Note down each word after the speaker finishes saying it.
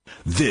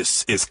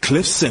This is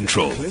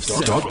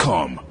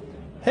CliffCentral.com.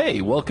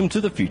 Hey, welcome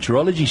to the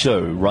Futurology Show,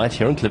 right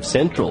here on Cliff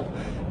Central.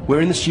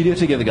 We're in the studio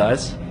together,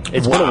 guys.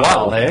 It's been a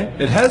while, eh?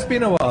 It has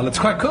been a while. It's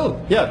quite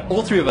cool. Yeah,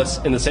 all three of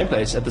us in the same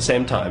place at the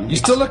same time. You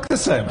still look the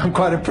same. I'm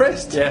quite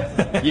impressed.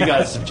 Yeah, you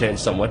guys have changed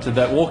somewhat.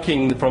 That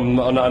walking from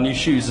on our new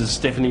shoes has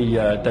definitely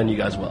done you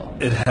guys well.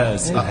 It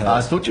has.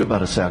 I thought you were about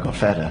to say I got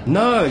fatter.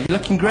 No, you're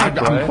looking great,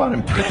 bro. I'm quite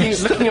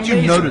impressed. Looking that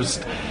amazing. You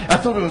noticed. I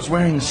thought I was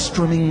wearing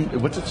slimming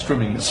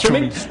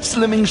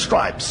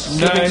stripes.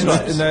 No,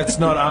 it's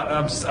not.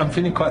 I'm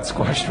feeling quite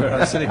squashed where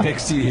I'm sitting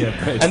next to you here,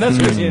 Brett. And that's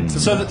good.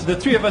 So the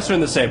three of us are in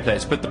the same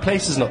place, but the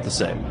place is not the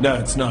same. No,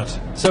 it's not.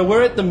 So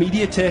we're at the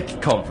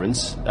MediaTek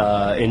conference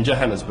in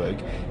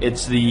Johannesburg.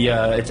 It's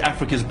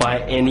Africa's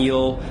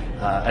biennial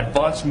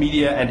advanced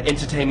media and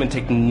entertainment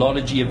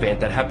technology event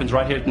that happens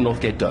right here at the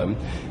Northgate Dome.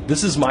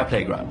 This is my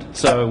playground.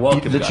 So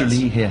welcome,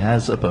 literally, guys. he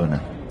has a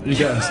boner.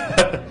 Yes.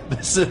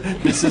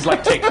 This is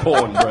like tech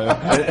porn, bro.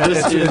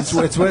 It's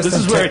worse this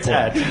than is where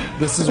tech it's porn. at.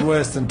 This is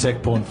worse than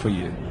tech porn for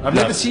you. I've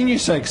never seen you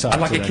so excited.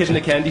 I'm like a kid in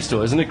a candy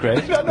store, isn't it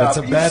great? That's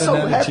a bad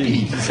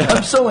analogy.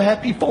 I'm so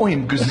happy for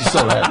him because he's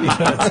so happy.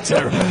 That's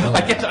terrible.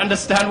 I get to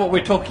understand what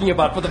we're talking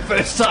about for the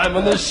first time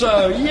on this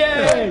show.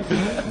 Yay!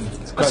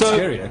 It's quite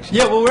scary, actually.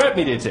 Yeah, well, we're at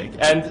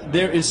MediaTek, and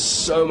there is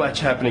so much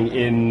happening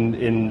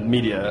in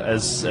media,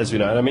 as we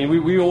know. I mean,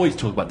 we always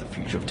talk about the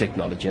future of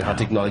technology and how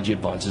technology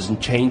advances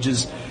and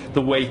changes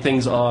the way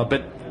things are,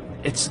 but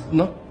it's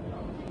not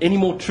any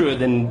more truer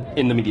than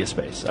in the media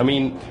space. I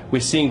mean,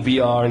 we're seeing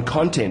VR and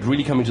content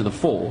really coming to the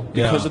fore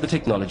because of the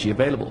technology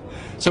available.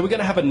 So we're going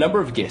to have a number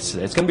of guests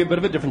today. It's going to be a bit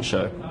of a different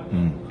show.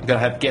 We're going to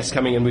have guests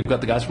coming in. We've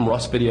got the guys from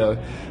Ross Video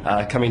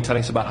coming telling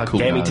us about how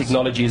gaming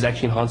technology is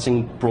actually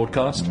enhancing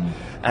broadcast.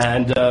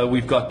 And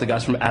we've got the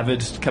guys from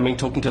Avid coming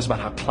talking to us about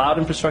how cloud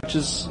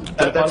infrastructure's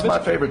That's my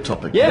favorite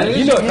topic. Yeah,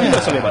 you know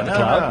something about the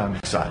cloud. I'm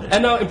excited.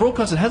 And now in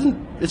broadcast,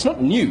 it's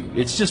not new.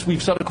 It's just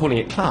we've started calling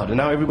it cloud, and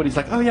now everybody's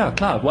like, oh yeah,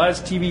 cloud. Why is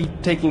TV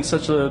taking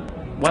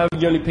why are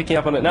you only picking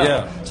up on it now?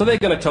 Yeah. So they're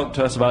going to talk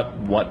to us about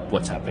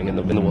what's happening in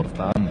the world of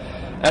cloud.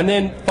 And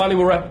then finally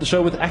we'll wrap the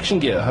show with Action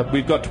Gear.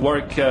 We've got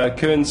Warwick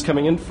Kearns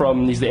coming in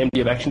he's the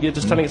MD of Action Gear,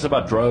 just telling us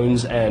about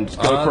drones and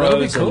GoPros. That'll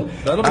be cool.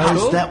 That'll be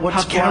cool. Is that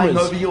what's flying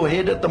over your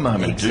head at the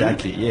moment?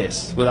 Exactly,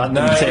 yes. Without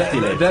No, the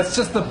safety net. that's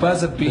just the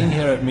buzz of being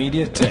here at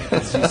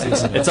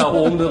MediaTek. It's our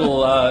own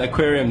little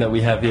aquarium that we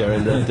have here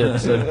in the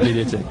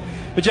MediaTek.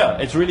 But yeah,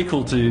 it's really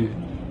cool to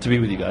be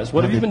with you guys.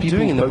 What have you been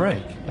doing in the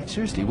break? Like,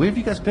 seriously, where have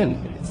you guys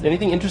been?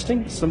 Anything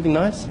interesting? Something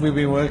nice? We've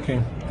been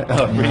working.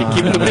 Oh, really?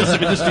 Keeping the wheels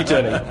of industry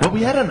turning. Well,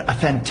 we had a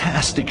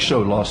fantastic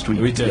show last week.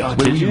 We did. Where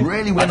Did we you?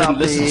 really went I didn't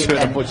out listen there to it,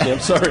 and- unfortunately. I'm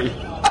sorry.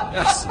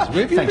 Yes. Where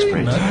have you Thanks, been,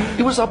 Brett. man?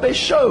 It was our best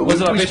show. Was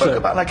it our we best spoke show?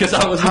 about like 'Cause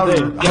I wasn't how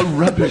there.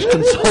 rubbish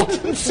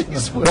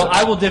consultancies were. Well,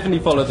 I will definitely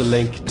follow the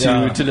link to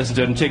Yeah. listen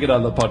to it and check it out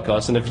on the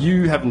podcast. And if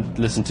you haven't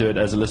listened to it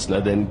as a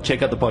listener, then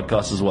check out the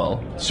podcast as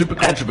well. Super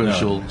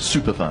controversial,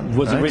 super fun.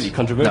 Was it right? really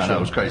controversial? No, it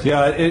was crazy.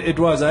 Yeah, it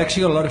was. I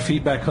actually got a lot of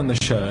feedback on the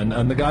show,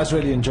 and the guys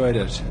really enjoyed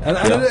it. And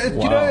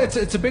you know,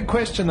 it's a big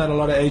question that a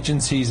lot of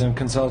agencies and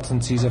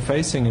consultancies are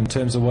facing in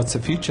terms of what's the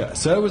future.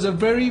 So it was a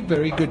very,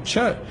 very good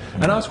show,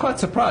 and I was quite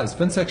surprised.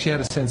 Vince actually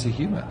had a sense of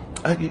humor.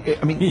 I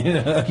mean,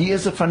 he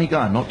is a funny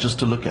guy, not just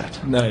to look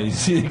at. No,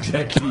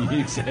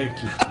 exactly.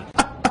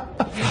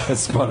 That's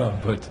spot on,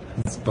 but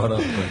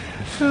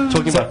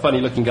Talking about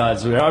funny-looking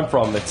guys, where I'm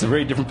from, it's a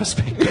very different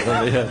perspective.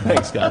 Yeah,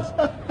 thanks, guys.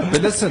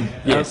 But listen,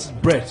 Yes.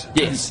 Brett.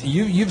 Yes.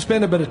 You've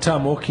spent a bit of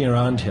time walking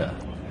around here.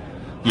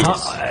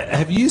 Yes.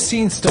 Have you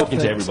seen stuff? Talking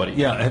to everybody.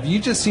 Yeah. Have you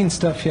just seen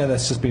stuff here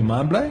that's just been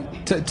mind blowing?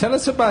 Tell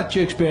us about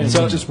your experience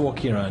of just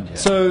walking around here.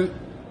 So,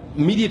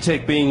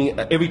 MediaTek being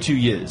every 2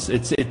 years,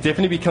 it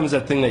definitely becomes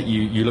that thing that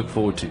you look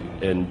forward to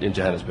in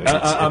Johannesburg.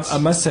 I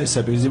must say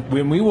so, because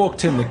when we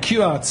walked in, the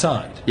queue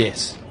outside,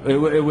 Yes.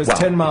 it was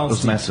 10 miles it was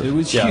deep. massive. It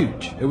was Yeah.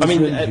 huge. It was I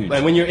mean, really huge.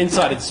 and when you're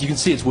inside, you can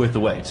see it's worth the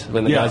wait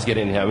when the Yeah. guys get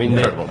in here. I mean,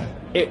 Incredible.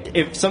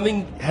 if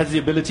something has the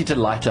ability to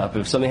light up,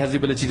 if something has the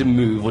ability to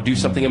move or do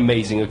something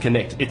amazing or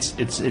connect,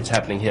 it's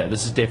happening here.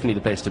 This is definitely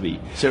the place to be.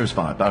 Serious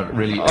vibe.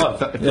 Really, Oh, it yeah.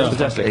 feels like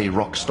Fantastic. a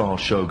rock star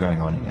show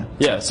going on here.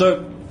 Yeah.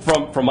 So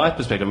from my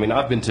perspective, I mean,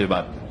 I've been to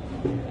about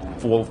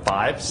 4,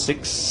 5,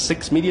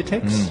 6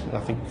 MediaTeks. I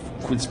think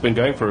it's been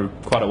going for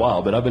quite a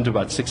while, but I've been to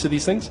about 6 of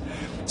these things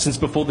since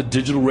before the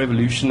digital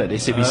revolution at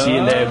SABC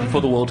and there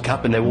before the World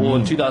Cup, and they were all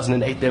in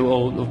 2008. They were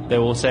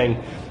all saying.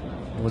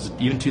 Was it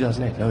even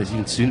 2008? No, it was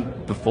even soon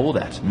before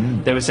that.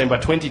 They were saying by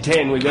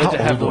 2010 we're going How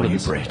to have old all are of you,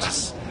 this.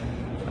 Brett?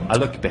 I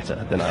look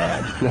better than I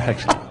am,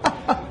 actually.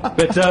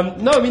 But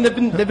no, I mean they've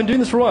been doing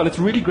this for a while, and it's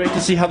really great to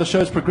see how the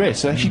show's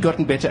progressed and actually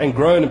gotten better and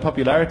grown in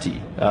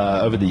popularity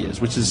over the years,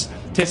 which is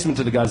testament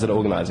to the guys that are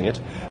organising it.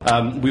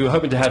 We were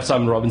hoping to have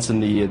Simon Robinson,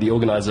 the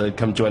organiser,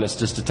 come join us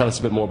just to tell us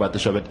a bit more about the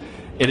show, but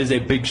it is a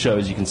big show,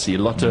 as you can see, a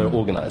lot to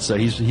organise. So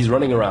he's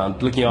running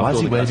around looking after. Why is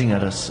all he the guys. waving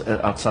at us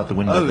outside the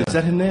window? Oh, is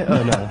that him there?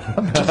 Oh,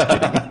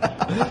 no.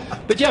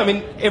 But yeah, I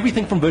mean,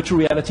 everything from virtual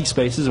reality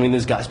spaces. I mean,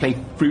 there's guys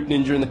playing Fruit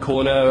Ninja in the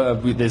corner.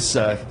 There's,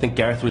 I think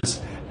Gareth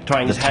was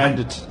trying his hand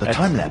at... The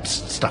time-lapse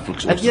stuff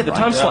looks awesome, yeah, the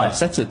time right? slice,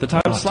 that's it, the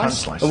time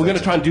slice. And we're going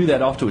to try and do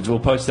that afterwards. We'll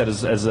post that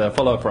as a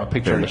follow-up for our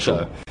picture on the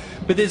show.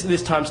 But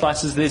there's time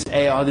slices, there's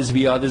AR, there's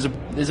VR,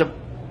 there's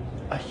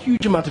a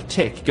huge amount of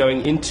tech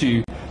going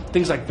into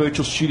things like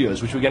virtual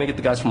studios, which we're going to get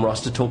the guys from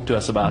Ross to talk to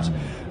us about.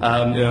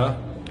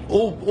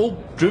 All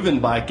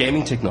driven by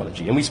gaming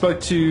technology. And we spoke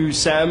to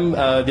Sam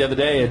the other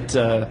day at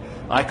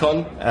Icon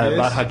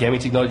about how gaming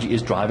technology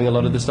is driving a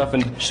lot of this stuff.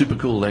 And super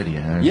cool lady.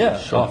 Yeah,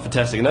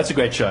 fantastic. And that's a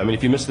great show. I mean,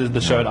 if you missed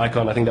the show at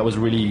Icon, I think that was a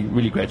really,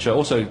 really great show.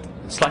 Also,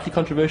 slightly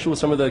controversial with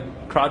some of the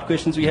crowd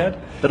questions we had.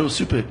 But it was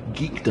super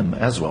geekdom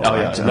as well,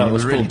 right? Yeah. No, it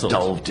was really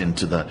delved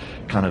into the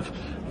kind of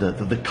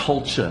the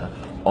culture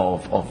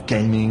of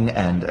gaming,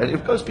 and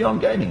it goes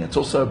beyond gaming. It's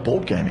also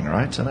board gaming,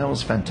 right? And that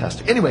was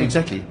fantastic. Anyway,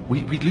 exactly.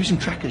 We're losing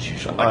track as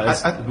usual.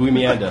 We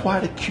meander.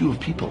 Quite a queue of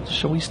people.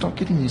 Shall we start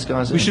getting these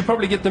guys in? We should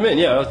probably get them in,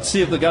 yeah. Let's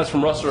see if the guys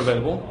from Ross are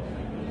available.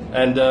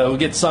 And we'll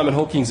get Simon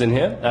Hawkins in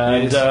here.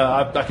 And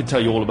I can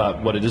tell you all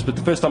about what it is. But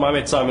the first time I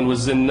met Simon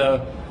was in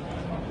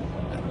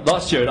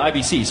last year at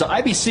IBC. So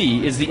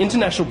IBC is the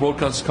International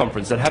Broadcast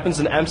Conference that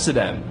happens in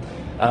Amsterdam.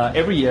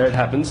 Every year it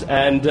happens.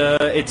 And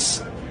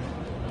it's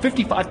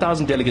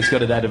 55,000 delegates go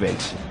to that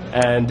event,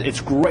 and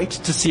it's great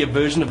to see a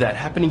version of that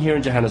happening here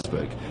in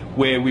Johannesburg,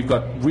 where we've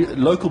got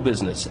local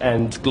business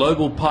and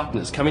global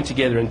partners coming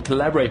together and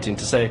collaborating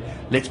to say,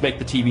 let's make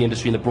the TV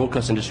industry and the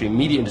broadcast industry and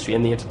media industry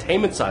and the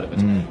entertainment side of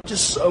it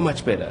just so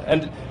much better.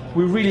 And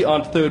we really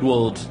aren't third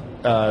world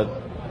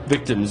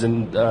victims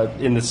in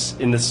this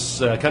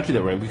country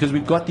that we're in, because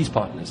we've got these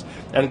partners,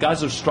 and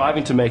guys are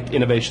striving to make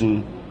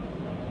innovation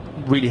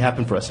really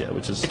happen for us here,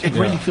 which is it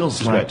really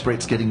feels like great.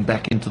 Brett's getting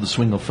back into the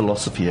swing of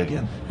philosophy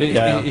again.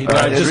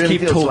 I just really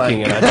keep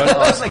talking and I don't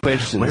ask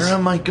questions. Where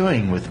am I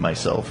going with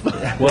myself?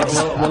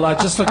 well, I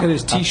just look at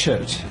his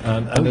T-shirt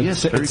and it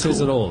says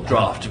it all.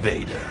 Draft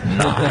Vader.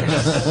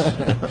 Nice.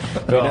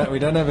 we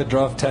don't have a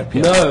draft tap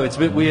yet. No, it's a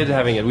bit weird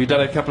having it. We've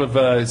done a couple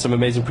of some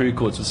amazing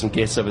pre-records with some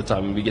guests over the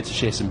time, and we get to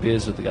share some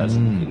beers with the guys.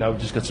 And now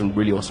we've just got some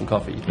really awesome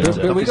coffee.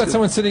 But we got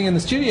someone sitting in the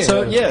studio.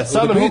 So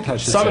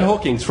Simon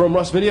Hawkins from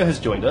Ross Video has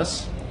joined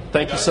us.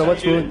 Thank you so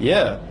much for...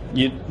 Yeah.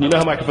 You know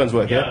how microphones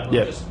work, yeah? I'm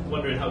just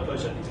wondering how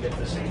close I need to get to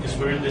this thing, because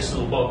we're in this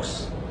little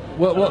box.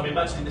 Well, I mean,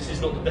 actually, this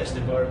is not the best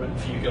environment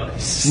for you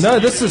guys. No,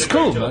 this is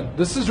cool, man.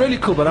 This is really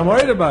cool, but I'm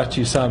worried about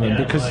you, Simon,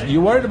 because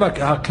you're worried about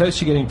how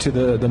close you're getting to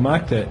the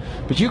mic there.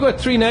 But you got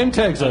 3 name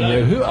tags on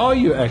there. Who are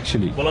you,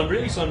 actually? Well, I'm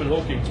really Simon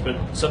Hawkins, but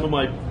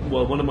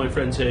one of my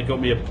friends here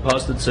got me a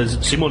pass that says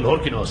Simon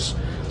Horkinos,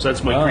 so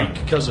that's my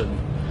Greek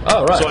cousin.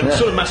 Oh, right. So I'm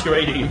sort of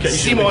masquerading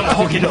occasionally. Simon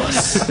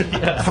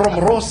Hawkinos from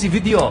Rossi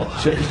Video.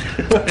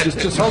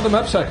 just hold them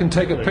up so I can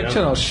take a picture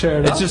and I'll share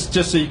it. It's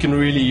just so you can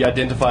really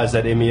identify as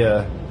that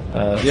EMEA.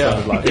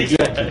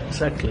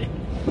 Exactly.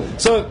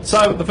 So,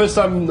 Simon, the first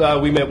time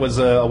we met was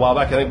a while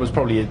back. I think it was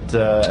probably at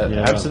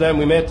Amsterdam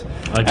we met.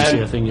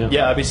 IBC, I think,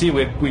 Yeah, IBC.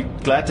 We're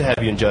glad to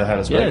have you in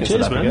Johannesburg. Yeah,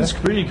 cheers, man. It's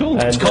really cool.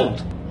 And it's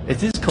cold.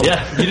 It is cold.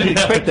 Yeah. You didn't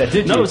expect that,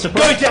 did you? No, it's going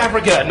to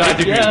Africa, 9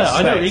 degrees. Yeah,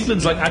 I know.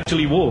 England's like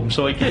actually warm,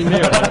 so I came here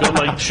and I've got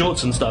like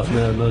shorts and stuff.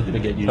 No, I'm not going to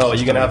get used to it. Oh,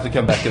 you're going to have to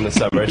come back in the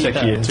summer. It's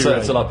actually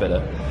it's a lot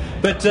better.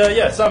 But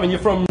Simon, you're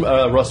from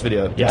Ross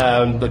Video.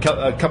 Yeah. A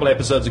couple of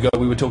episodes ago,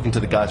 we were talking to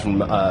the guys from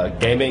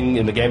gaming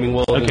in the gaming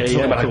world. Okay,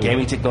 talking about how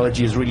gaming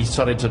technology has really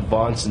started to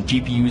advance, and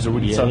GPUs are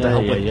really starting to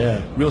help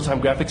with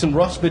real-time graphics. And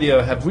Ross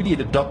Video have really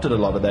adopted a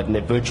lot of that in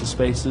their virtual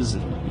spaces.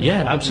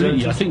 Yeah,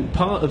 absolutely. I think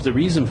part of the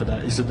reason for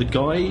that is that the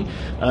guy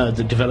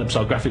that develops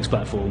our graphics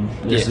platform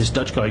is this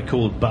Dutch guy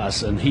called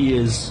Bas, and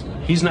he's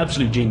an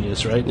absolute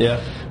genius, right?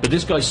 Yeah. But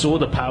this guy saw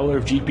the power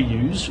of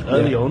GPUs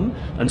early on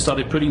and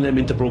started putting them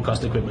into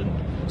broadcast equipment.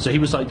 So he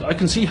was like, I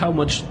can see how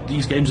much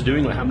these games are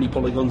doing, like how many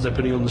polygons they're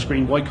putting on the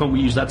screen. Why can't we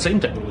use that same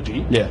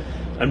technology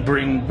and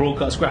bring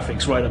broadcast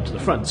graphics right up to the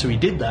front? So he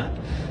did that,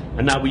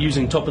 and now we're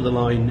using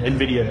top-of-the-line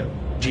NVIDIA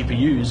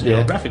GPUs in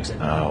our graphics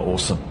engine. Oh,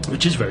 awesome.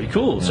 Which is very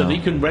cool. Yeah. So they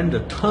can render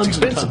tons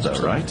and tons of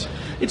stuff. Right?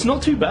 It's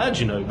not too bad,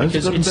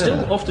 because it's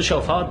still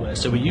off-the-shelf hardware.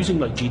 So we're using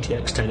like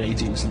GTX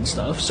 1080s and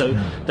stuff. So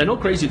they're not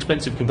crazy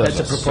expensive compared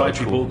to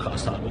proprietary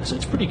broadcast hardware. So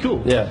it's pretty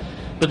cool. Yeah.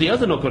 But the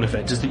other knock-on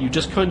effect is that you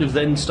just kind of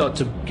then start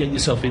to get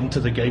yourself into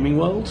the gaming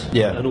world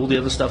and all the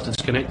other stuff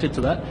that's connected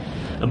to that.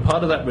 And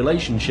part of that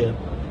relationship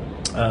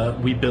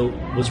we built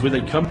was with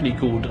a company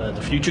called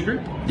the Future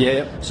Group.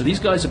 Yeah. So these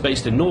guys are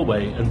based in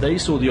Norway, and they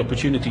saw the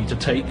opportunity to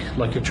take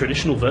like a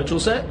traditional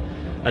virtual set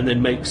and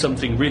then make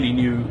something really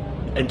new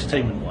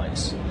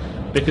entertainment-wise.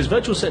 Because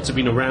virtual sets have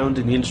been around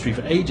in the industry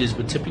for ages,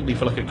 but typically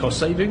for like a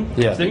cost-saving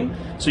thing.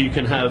 So you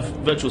can have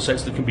virtual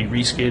sets that can be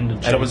reskinned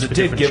and it was a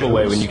dead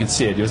giveaway when you could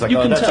see it. It was like,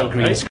 that's on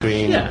green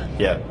screen.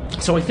 Yeah.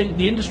 So I think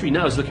the industry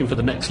now is looking for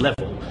the next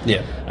level.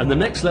 Yeah. And the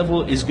next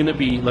level is going to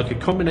be like a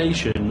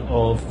combination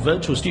of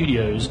virtual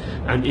studios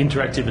and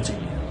interactivity.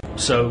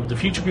 So the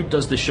Future Group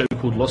does this show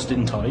called Lost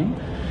in Time,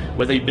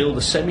 where they build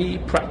a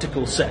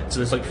semi-practical set. So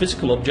there's like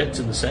physical objects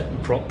in the set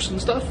and props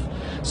and stuff.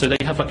 So they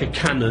have like a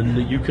cannon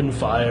that you can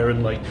fire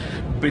and like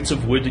bits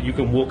of wood that you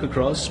can walk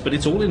across, but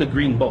it's all in a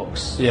green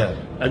box. Yeah.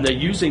 And they're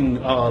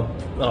using our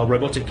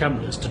robotic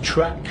cameras to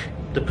track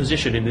the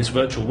position in this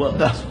virtual world.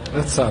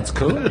 That sounds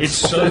cool. It's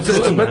so It's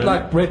cool, a bit man.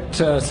 like Brett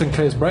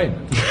Sinclair's brain.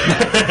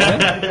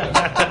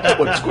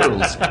 What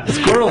squirrels?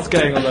 Squirrels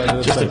going all over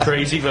the Just a place.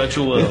 crazy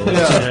virtual world.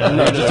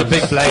 No, just a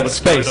big blank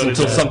space going on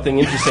until in there. something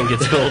interesting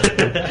gets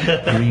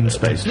filled. Green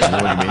space. You know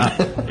what I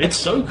mean? It's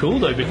so cool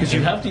though, because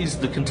you have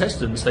the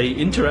contestants, they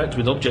interact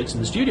with objects in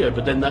the studio,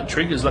 but then that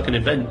triggers like an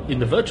event in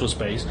the virtual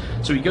space.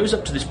 So he goes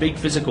up to this big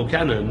physical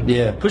cannon,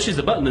 Yeah. pushes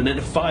the button, and then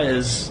it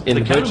fires In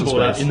the the virtual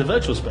cannonball out space. in the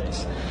virtual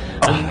space.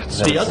 And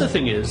the other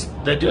thing is,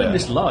 they're doing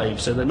this live,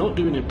 so they're not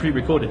doing it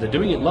pre-recorded. They're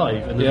doing it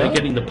live, and then Yeah. they're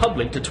getting the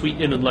public to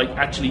tweet in and like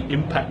actually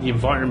impact the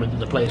environment that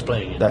the player's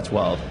playing in. That's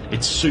wild.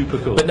 It's super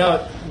cool. But now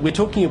we're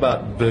talking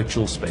about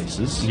virtual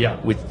spaces. Yeah.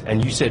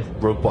 And you said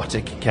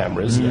robotic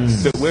cameras.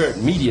 Yes. But we're at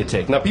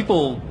MediaTek. Now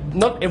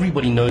not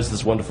everybody knows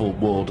this wonderful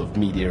world of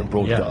media and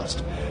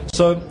broadcast.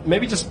 So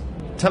maybe just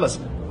tell us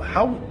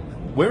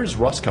where does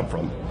Ross come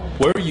from?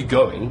 Where are you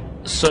going?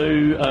 So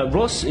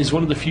Ross is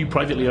one of the few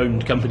privately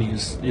owned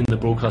companies in the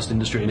broadcast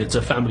industry, and it's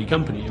a family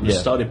company. It was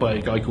started by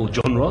a guy called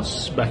John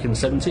Ross back in the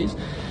 70s,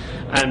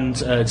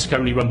 and it's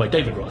currently run by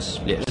David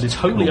Ross. Yes. And it's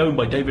wholly owned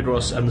by David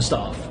Ross and the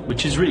staff,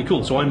 which is really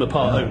cool. So I'm a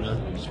part owner,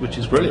 which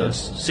is Brilliant. brilliant.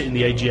 Sit in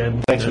the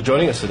AGM. Thanks for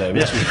joining us today.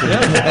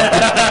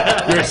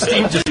 Your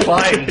esteem just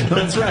climbed.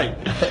 That's right.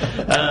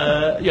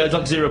 It's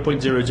like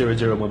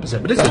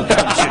 0.0001%, but it still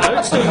counts, you know.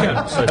 It still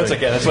counts. So That's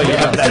okay. That's why you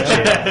have that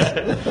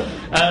chair.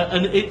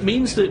 And it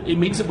means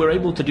that we're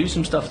able to do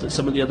some stuff that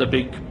some of the other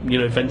big,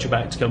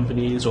 venture-backed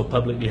companies or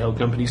publicly held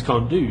companies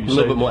can't do. A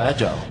little bit more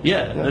agile.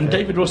 Yeah, and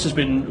David Ross has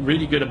been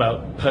really good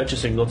about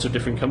purchasing lots of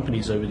different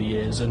companies over the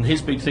years, and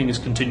his big thing is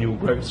continual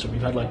growth. So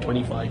we've had like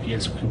 25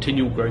 years of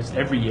continual growth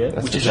every year,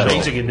 which is incredible.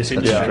 amazing in this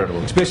industry.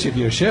 Incredible. Especially if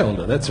you're a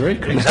shareholder. That's very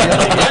cool.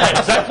 Yeah,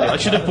 exactly. I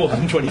should have bought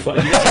them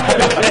 25 years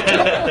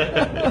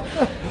ago.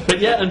 But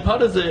yeah, and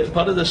part of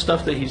the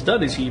stuff that he's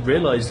done is he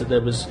realised that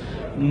there was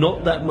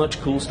not that much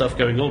cool stuff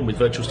going on with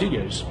virtual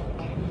studios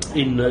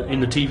in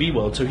the TV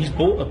world. So he's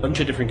bought a bunch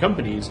of different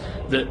companies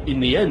that, in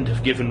the end,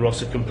 have given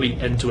Ross a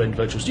complete end-to-end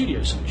virtual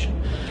studio solution.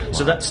 Wow.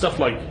 So that's stuff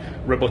like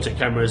robotic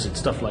cameras, it's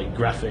stuff like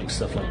graphics,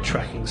 stuff like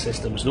tracking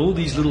systems, and all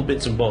these little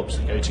bits and bobs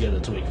that go together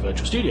to make a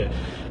virtual studio.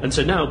 And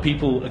so now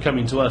people are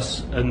coming to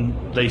us and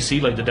they see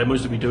like the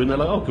demos that we do, and they're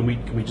like, "Oh, can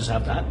we just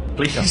have that,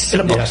 please?" In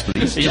a box,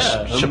 please.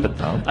 Yeah, Just ship it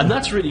down. and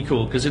that's really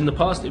cool because in the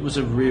past it was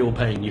a real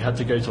pain. You had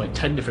to go to like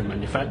 10 different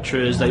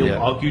manufacturers. They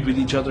all argued with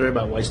each other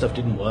about why stuff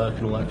didn't work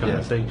and all that kind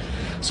of thing.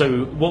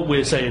 So what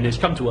we're saying is,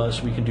 come to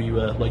us. We can do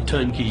a like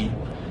turnkey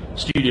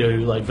studio,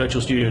 like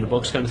virtual studio in a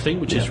box kind of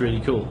thing, which is really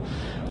cool.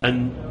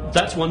 And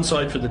that's one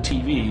side for the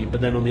TV,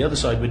 but then on the other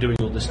side we're doing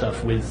all this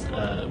stuff with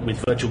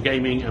virtual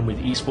gaming and with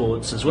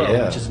esports as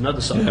well, which is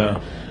another side.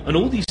 And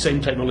all these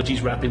same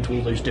technologies wrap into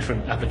all those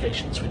different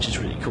applications, which is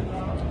really cool.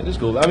 It is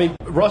cool. I mean,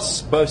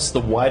 Ross boasts the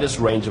widest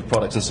range of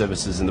products and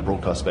services in the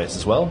broadcast space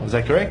as well. Is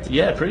that correct?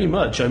 Yeah, pretty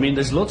much. I mean,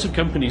 there's lots of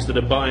companies that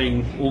are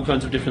buying all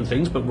kinds of different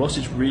things, but Ross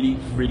is really,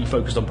 really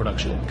focused on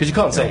production. Because you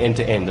can't say end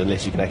to end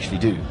unless you can actually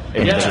do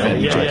end to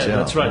end. Yeah,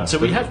 that's right. So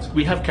we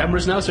have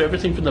cameras now, so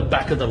everything from the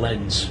back of the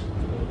lens,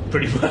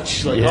 pretty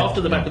much. Like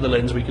after the back of the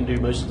lens, we can do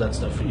most of that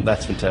stuff for you.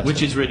 That's fantastic.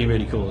 Which is really,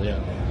 really cool. Yeah.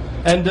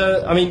 And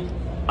I mean,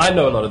 I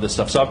know a lot of this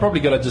stuff, so I'm probably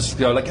going to just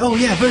go like, "Oh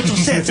yeah, virtual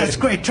sets. That's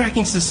great.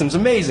 Tracking systems,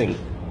 amazing."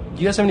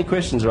 Do you guys have any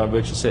questions around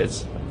virtual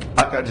sets?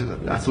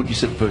 I thought you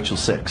said virtual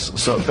sex.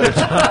 So, you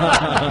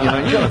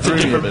got through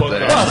me a bit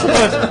there.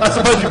 I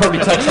suppose you probably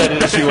touched that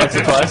industry once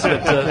or twice,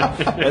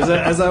 but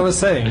As I was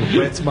saying,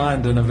 Brett's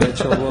mind in a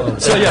virtual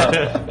world. so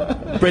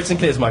yeah. Brett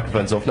Sinclair's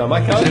microphone's off now.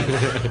 Mike,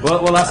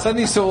 Well, I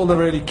suddenly saw all the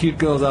really cute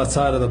girls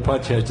outside of the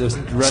pod here just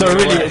running so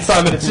really, away.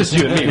 Simon, it's just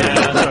you and me.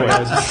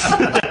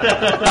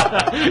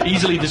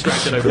 Easily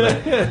distracted over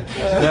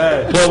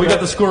there. Well, we got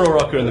the squirrel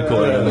rocker in the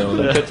corner.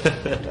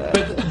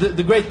 But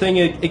the great thing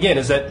again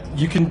is that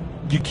you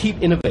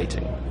keep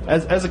innovating.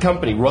 As a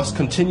company, Ross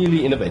continually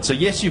innovates. So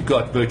yes, you've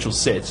got virtual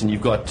sets and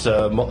you've got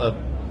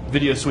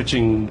video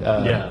switching.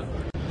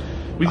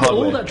 We've got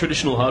all hardware. that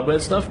traditional hardware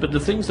stuff, but the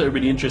things that are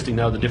really interesting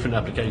now are the different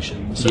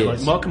applications. So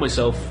like Mark and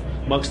myself,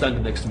 Mark's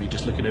standing next to me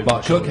just looking over.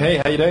 Mark Cook, hey,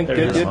 how you doing? There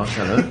he Good,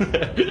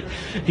 is. good.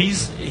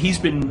 He's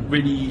been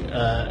really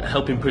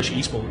helping push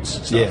esports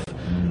stuff. Yeah.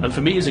 And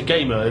for me as a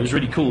gamer, it was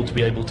really cool to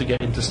be able to get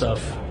into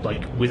stuff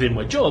like within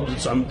my job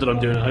that I'm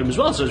doing at home as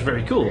well. So it's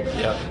very cool.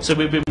 Yeah. So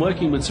we've been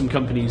working with some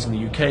companies in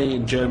the UK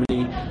and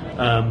Germany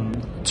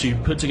to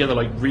put together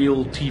like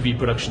real TV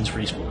productions for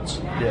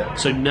esports. Yeah.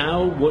 So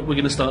now what we're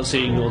going to start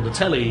seeing on the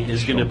telly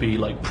is going to be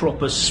like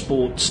proper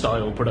sport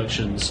style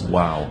productions.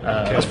 Wow.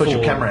 I suppose your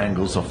for- camera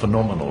angles are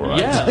phenomenal, right?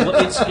 Yeah, well,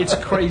 it's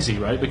crazy,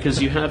 right?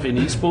 Because you have in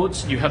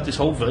esports, you have this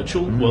whole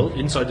virtual world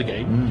inside the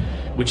game,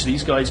 which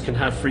these guys can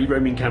have free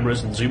roaming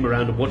cameras and zoom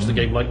around and watch the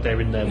game like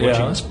they're in there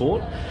watching the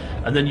sport.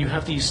 And then you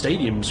have these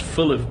stadiums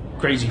full of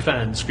crazy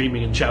fans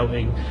screaming and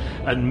shouting,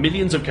 and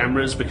millions of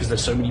cameras because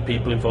there's so many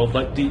people involved.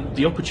 Like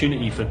the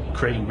opportunity for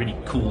creating really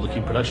cool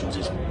looking productions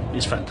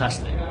is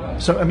fantastic.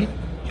 So, I mean,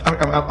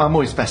 I'm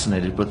always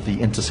fascinated with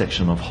the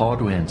intersection of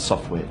hardware and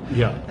software.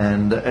 Yeah.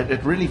 And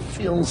it really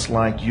feels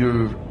like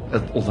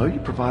although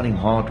you're providing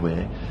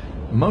hardware,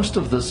 most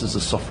of this is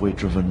a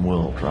software-driven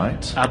world,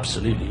 right?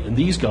 Absolutely, and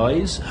these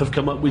guys have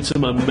come up with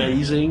some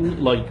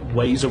amazing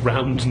ways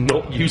around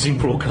not using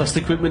broadcast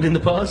equipment in the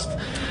past.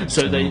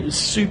 So they're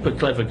super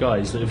clever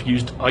guys that have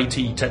used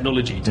IT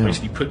technology to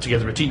basically put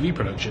together a TV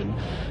production.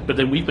 But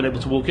then we've been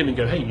able to walk in and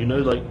go, hey,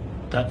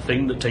 that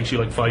thing that takes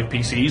you 5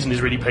 PCs and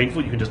is really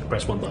painful, you can just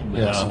press one button.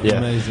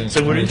 Amazing.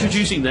 So we're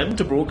introducing them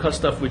to broadcast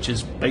stuff which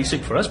is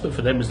basic for us, but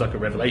for them is like a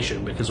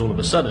revelation, because all of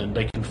a sudden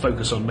they can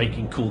focus on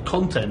making cool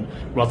content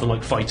rather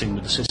than fighting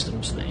with the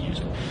systems that they're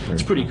using.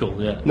 It's pretty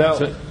cool, yeah. Now,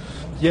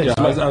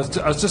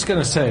 I was just going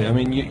to say, I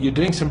mean, you're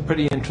doing some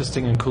pretty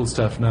interesting and cool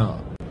stuff now.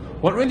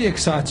 What really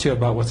excites you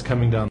about what's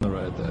coming down the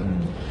road there?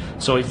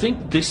 So I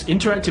think this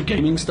interactive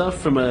gaming stuff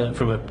from a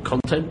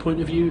content point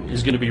of view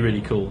is going to be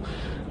really cool.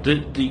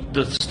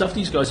 The stuff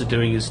these guys are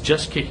doing is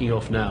just kicking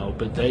off now,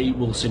 but they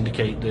will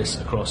syndicate this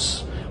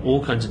across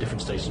all kinds of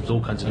different stations,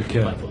 all kinds of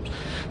different platforms.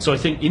 So I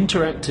think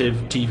interactive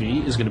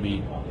TV is going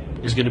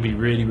to be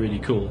really, really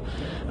cool.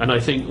 And I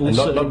think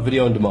also... And not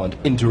video on demand,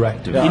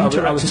 interactive.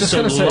 I was just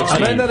going to say,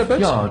 explain that a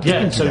bit.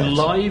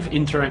 Live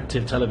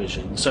interactive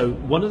television. So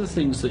one of the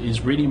things that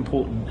is really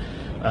important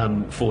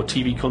for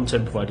TV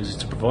content providers is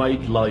to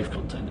provide live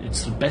content.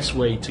 It's the best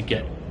way to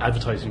get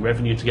advertising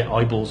revenue, to get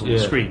eyeballs on the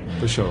screen.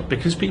 For sure.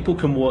 Because people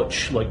can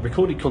watch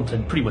recorded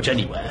content pretty much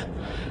anywhere.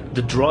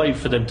 The drive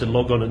for them to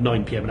log on at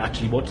 9 p.m. and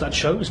actually watch that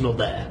show is not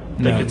there.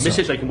 They can miss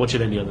it, they can watch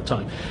it any other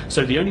time.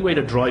 So the only way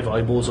to drive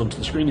eyeballs onto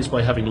the screen is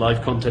by having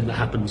live content that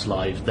happens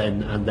live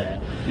then and there.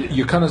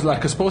 You're kind of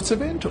like a sports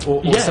event or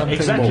something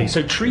exactly. more?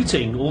 So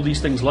treating all these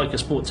things like a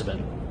sports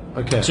event.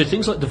 Okay. So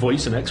things like The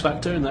Voice and X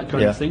Factor and that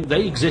kind of thing,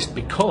 they exist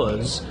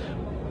because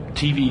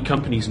TV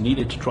companies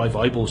needed to drive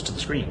eyeballs to the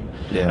screen.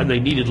 And they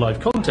needed live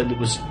content that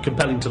was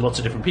compelling to lots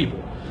of different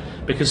people.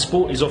 Because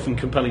sport is often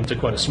compelling to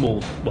quite a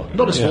small, well,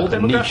 not a small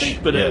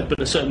demographic, but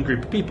a certain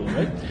group of people,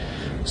 right?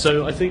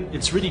 So I think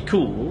it's really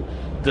cool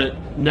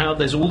that now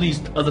there's all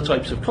these other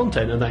types of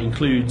content, and that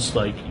includes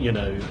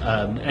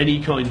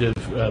any kind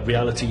of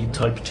reality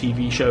type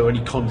TV show,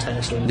 any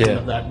contest or anything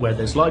like that, where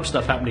there's live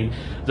stuff happening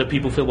that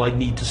people feel, well, I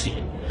need to see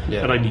it,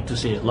 and I need to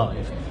see it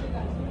live.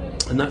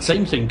 And that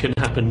same thing can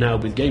happen now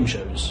with game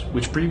shows,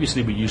 which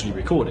previously were usually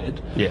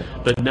recorded.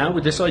 But now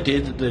with this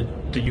idea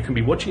that you can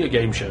be watching a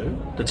game show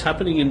that's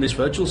happening in this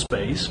virtual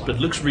space, but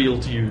looks real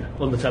to you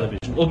on the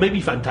television, or maybe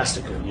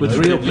fantastical. With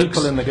real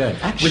people in the game.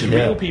 With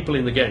real people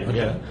in the game,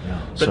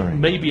 But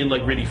maybe in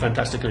really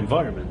fantastical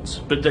environments.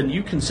 But then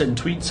you can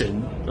send tweets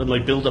in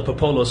and build up a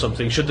poll or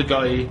something. Should the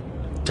guy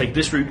take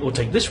this route or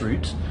take this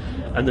route?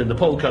 And then the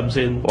poll comes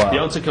in, the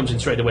answer comes in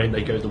straight away, and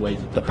they go the way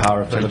that the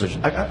power of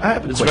television. I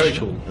have a question. Very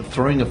cool.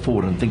 Throwing it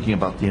forward and thinking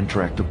about the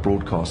interactive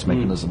broadcast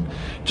mechanism.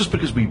 Just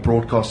because we're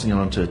broadcasting it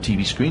onto a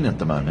TV screen at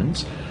the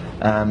moment,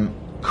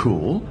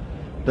 cool.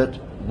 But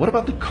what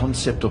about the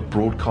concept of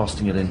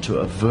broadcasting it into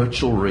a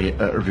virtual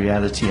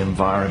reality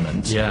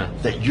environment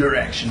that you're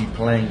actually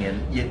playing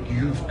in, yet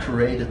you've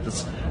created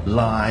this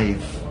live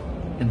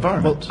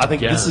environment? Well, I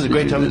think this is a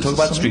great time to talk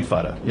about Street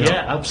Fighter.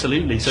 Yeah,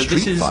 absolutely. So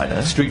Street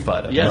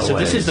Fighter. Yeah, No so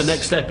this is ways. the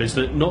next step, is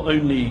that not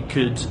only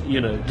could,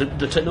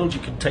 the technology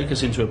could take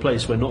us into a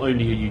place where not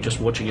only are you just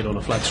watching it on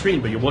a flat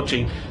screen, but you're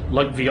watching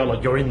VR,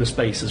 like you're in the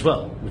space as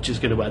well, which is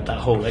going to add that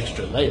whole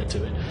extra layer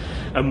to it.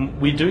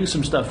 And we're doing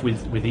some stuff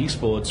with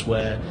esports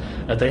where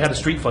they had a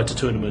Street Fighter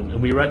tournament,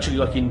 and we were actually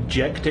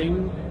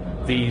injecting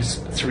these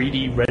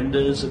 3D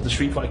renders of the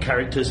Street Fighter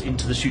characters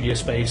into the studio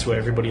space where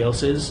everybody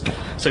else is.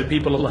 So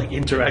people are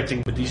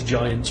interacting with these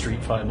giant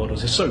Street Fighter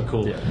models. It's so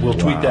cool. We'll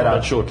tweet that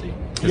out shortly.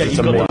 Yeah, you've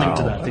got the link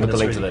to that. I think Got the that's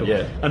link to really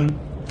that, cool. And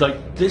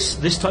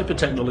this type of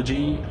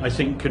technology, I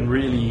think, can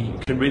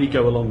really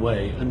go a long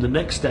way. And the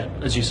next step,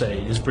 as you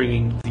say, is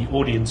bringing the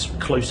audience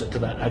closer to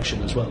that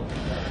action as well.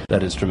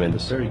 That is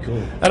tremendous. Very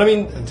cool. And I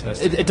mean,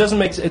 it doesn't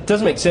make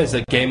sense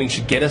that gaming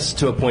should get us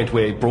to a point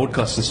where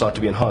broadcasts can start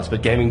to be enhanced,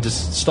 but gaming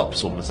just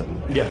stops all of a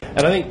sudden. Yeah.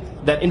 And I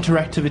think that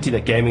interactivity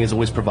that gaming has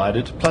always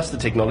provided, plus the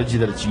technology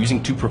that it's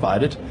using to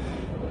provide it,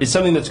 is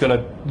something that's going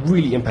to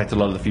really impact a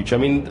lot of the future. I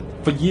mean,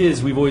 for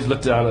years we've always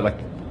looked down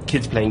at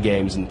kids playing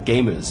games and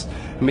gamers.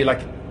 I mean,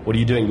 what are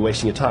you doing? You're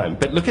wasting your time.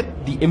 But look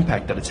at the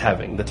impact that it's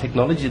having, the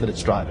technology that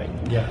it's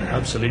driving. Yeah,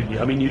 absolutely.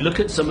 I mean, you look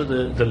at some of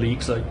the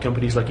leagues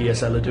companies like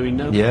ESL are doing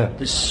now. Yeah.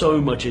 There's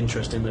so much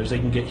interest in those. They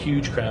can get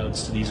huge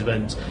crowds to these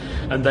events,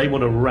 and they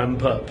want to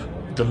ramp up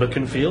the look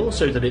and feel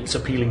so that it's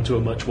appealing to a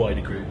much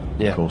wider group.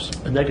 Yeah. Of course.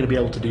 And they're going to be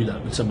able to do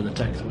that with some of the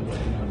tech that we're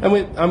working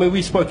on. And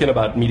we've spoken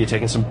about MediaTek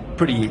and some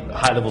pretty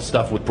high-level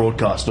stuff with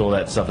broadcast and all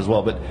that stuff as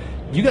well, but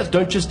you guys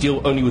don't just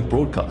deal only with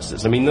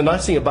broadcasters. I mean, the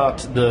nice thing about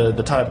the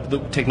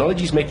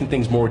technology is making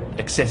things more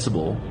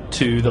accessible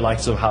to the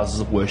likes of houses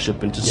of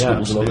worship and to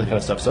schools and all that kind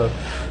of stuff. So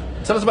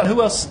tell us about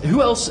who else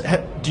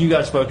do you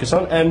guys focus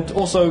on, and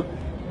also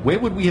where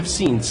would we have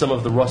seen some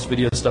of the Ross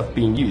Video stuff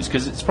being used?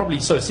 Because it's probably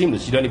so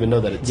seamless you don't even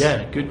know that it's...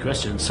 Yeah, good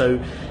question.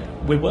 So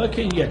we're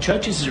working. Yeah,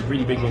 churches is a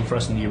really big one for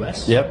us in the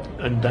US. Yep.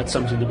 And that's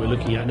something that we're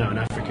looking at now in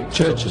Africa.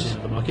 Churches.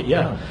 The market.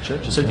 Yeah.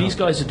 churches, So yeah. these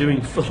guys are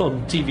doing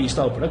full-on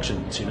TV-style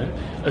productions,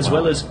 as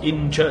well as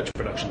in-church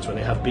productions where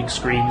they have big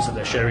screens that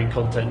they're sharing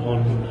content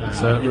on.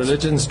 So it's-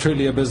 religion's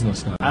truly a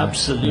business now.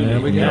 Absolutely.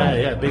 There we go.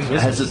 Yeah, big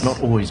business. Has it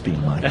not always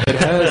been, Mike? It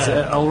has.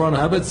 L. Ron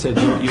Hubbard said,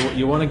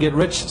 you want to get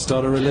rich,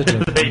 start a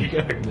religion. There you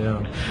go.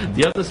 Yeah.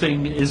 The other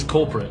thing is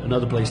corporate,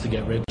 another place to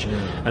get rich.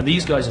 And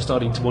these guys are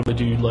starting to want to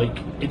do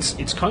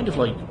it's kind of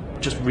like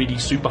just really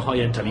super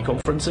high-end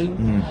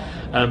teleconferencing.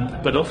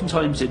 But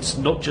oftentimes it's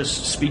not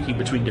just speaking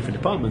between different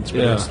departments,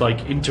 but Yeah. it's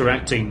like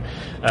interacting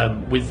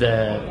with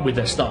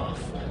their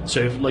staff. So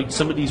if, like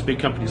some of these big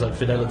companies like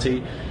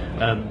Fidelity,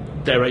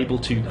 they're able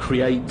to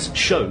create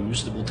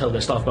shows that will tell their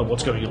staff about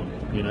what's going on,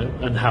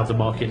 and how the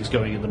market is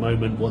going at the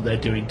moment, what they're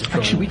doing to try.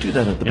 Actually, we do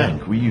that at the Yeah.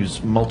 bank. We use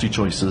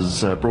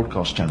MultiChoice's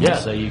broadcast channels. Yeah,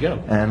 there you go.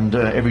 And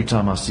every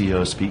time our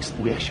CEO speaks,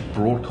 we actually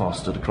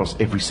broadcast it across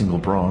every single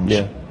branch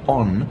Yeah.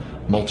 on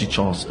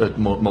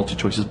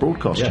MultiChoice's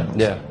broadcast Yeah. channels.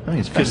 Yeah. I mean,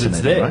 it's Because fascinating,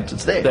 it's there. right?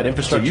 It's there. That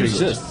infrastructure So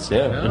use it. exists.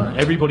 Yeah. And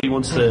everybody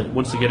wants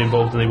to get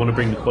involved, and they want to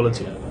bring the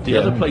quality up. The Yeah.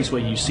 other place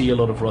where you see a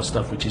lot of raw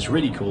stuff, which is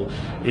really cool,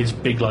 is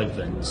big live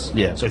events.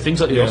 Yeah. So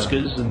things like the Yeah.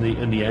 Oscars and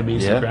the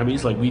Emmys Yeah. and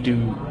Grammys, like we do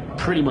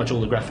pretty much all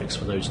the graphics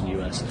for those in the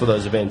US. For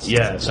those events.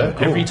 Yeah, so Oh,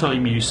 cool. every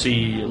time you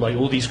see like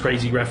all these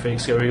crazy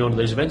graphics going on at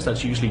those events,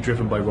 that's usually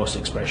driven by Ross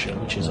Expression,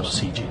 which is our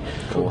CG.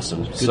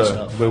 Awesome. Good So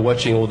stuff. we're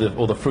watching all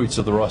the fruits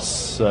of the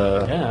Ross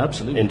Yeah,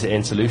 absolutely.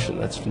 end-to-end solution.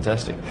 That's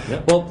fantastic. Yeah.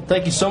 Well,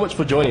 thank you so much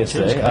for joining us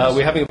Cheers, today. guys.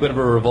 We're having a bit of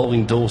a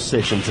revolving door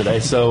session today,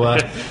 so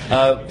It's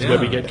where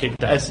we get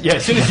kicked out. as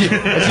soon as you do.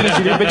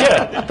 But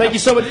yeah, thank you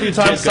so much for your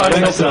time, Cheers, guys.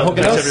 signing off Thanks, and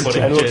hooking thanks, us, everybody.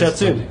 and we'll Cheers. chat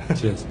soon.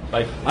 Cheers.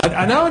 Bye.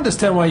 I now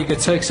understand why you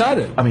get so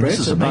excited. I mean, Brett, this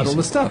is about all amazing.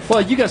 the stuff.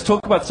 Well, you guys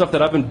talk about stuff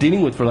that I've been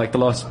dealing with for like the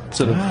last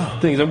sort of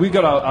things, and we've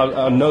got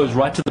our nose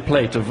right to the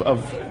plate of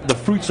the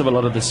fruits of a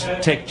lot of this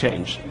tech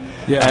change.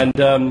 Yeah.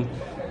 And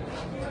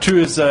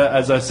true as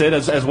I said,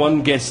 as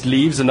one guest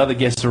leaves, another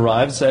guest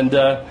arrives, and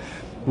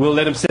we'll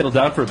let him settle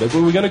down for a bit.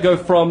 But we're going to go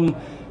from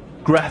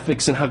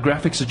graphics and how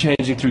graphics are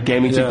changing through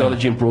gaming Yeah.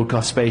 technology and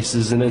broadcast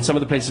spaces, and then some of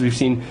the places we've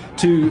seen,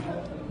 to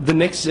the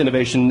next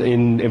innovation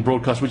in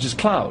broadcast, which is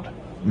cloud.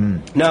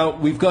 Now,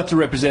 we've got a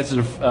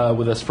representative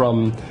with us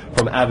from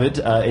Avid,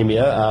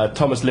 EMEA,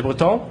 Thomas Le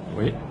Breton.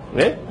 Oui.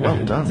 Yeah? Well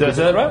done. Is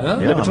that right? Yeah,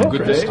 Le Breton?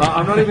 good day.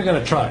 I'm not even going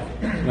to try.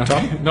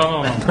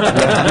 No.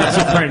 It's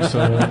a French,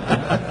 so.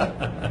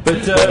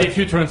 But, But if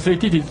you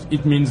translate it,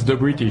 it means the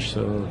British.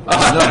 So or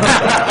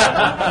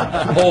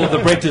the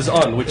Brett is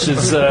on, which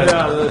is...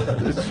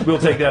 we'll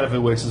take that if it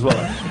works as well.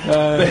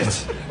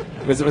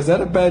 Was that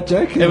a bad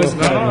joke? It was,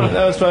 no,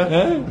 that was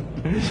fine.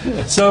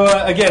 So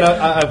again,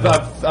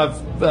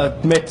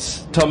 I've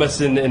met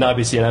Thomas in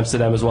IBC in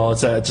Amsterdam as well.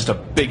 It's just a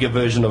bigger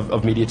version of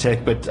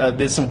MediaTek, but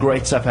there's some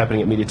great stuff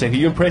happening at MediaTek. Are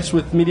you impressed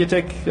with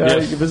MediaTek?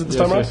 You visit this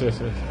time around? yes.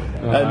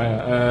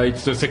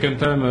 It's the second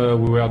time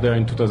we were there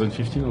in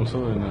 2015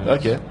 also, and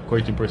Okay. it's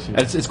quite impressive.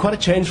 It's quite a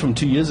change from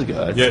 2 years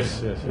ago.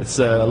 Yes. It's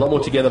a lot more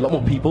together, a lot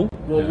more people.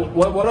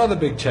 Well, what are the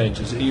big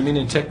changes? You mean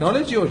in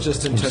technology or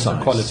just in terms of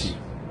Size. quality?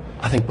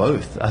 I think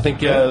both. I think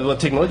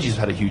technology's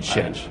had a huge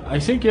change. I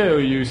think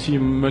you see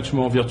much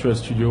more virtual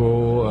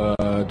studio,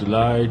 the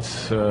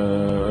lights,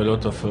 a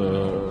lot of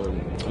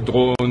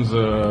drones,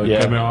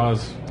 Yeah.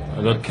 cameras,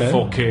 a lot Okay.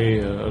 4K,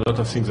 a lot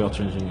of things are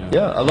changing.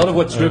 Yeah, a lot of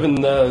what's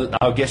driven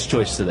our guest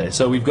choice today.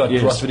 So we've got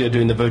Yes. Ross Video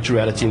doing the virtual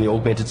reality in the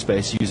augmented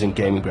space using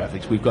gaming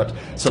graphics. We've got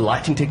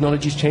lighting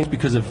technologies changed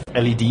because of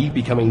LED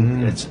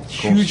becoming it's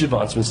huge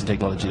advancements in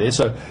technology there.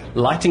 So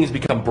lighting has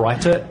become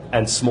brighter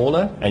and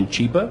smaller and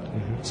cheaper.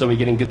 So we're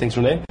getting good things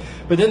from there.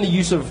 But then the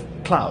use of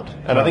cloud,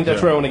 and I think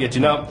that's where I want to get to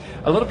now.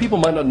 A lot of people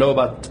might not know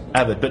about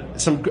Avid, but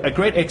a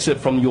great excerpt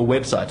from your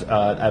website,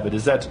 Avid,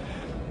 is that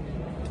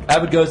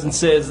Avid goes and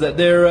says that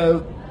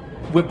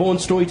we're born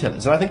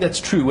storytellers, and I think that's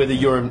true whether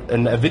you're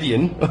an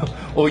Avidian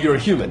or you're a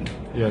human.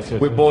 Yes,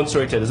 We're born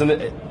storytellers, and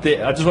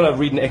I just want to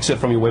read an excerpt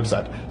from your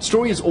website.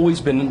 Story has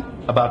always been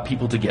about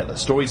people together.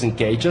 Stories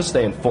engage us,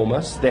 they inform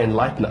us, they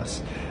enlighten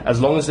us. As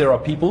long as there are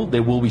people,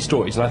 there will be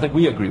stories, and I think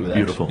we agree with that.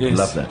 Beautiful. Yes.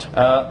 Love that.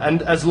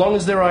 And as long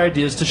as there are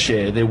ideas to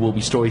share, there will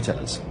be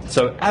storytellers.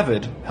 So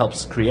Avid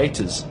helps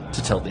creators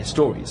to tell their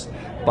stories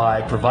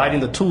by providing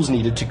the tools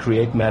needed to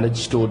create, manage,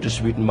 store,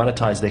 distribute, and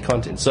monetize their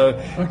content. So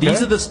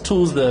these are the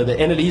tools, the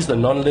NLEs, the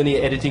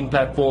non-linear editing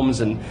platforms,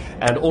 and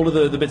all of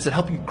the bits that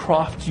help you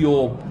craft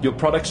your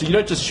product. So you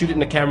don't just shoot it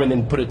in a camera and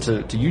then put it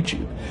to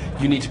YouTube.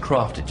 You need to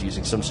craft it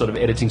using some sort of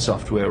editing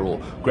software or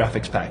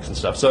graphics packs and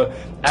stuff. So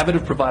Avid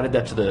have provided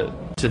that to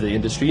the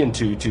industry and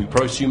to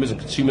prosumers and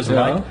consumers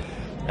alike.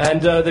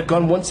 And they've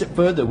gone one step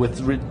further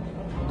with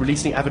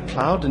releasing Avid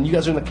Cloud, and you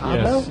guys are in the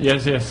cloud now?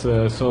 Yes.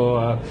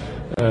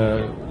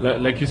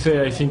 Like you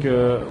say, I think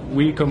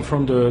we come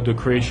from the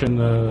creation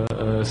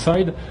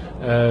side.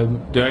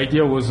 The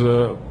idea was,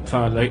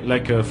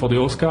 for the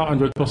Oscar,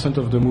 100%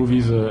 of the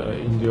movies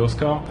in the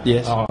Oscar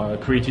Yes. are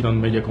created on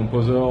Media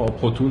Composer or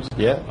Pro Tools,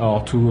 Yeah.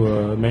 our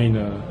two main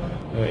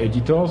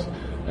editors.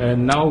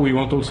 And now we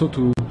want also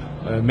to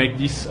make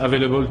this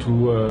available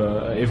to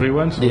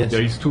everyone. So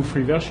there is 2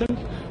 free versions,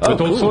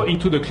 but also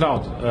into the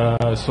cloud.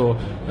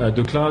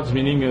 The clouds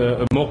meaning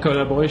more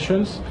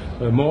collaborations,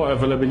 more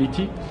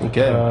availability.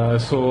 Okay.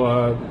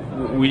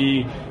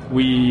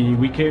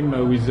 We came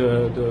with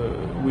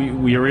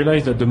we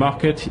realized that the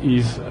market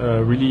is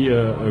really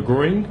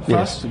growing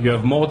fast. You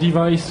have more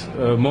device,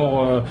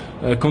 more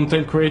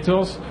content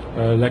creators.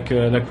 Like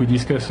we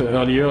discussed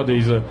earlier, there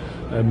is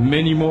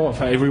many more.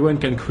 Everyone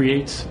can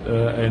create,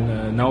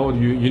 and now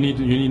you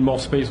need more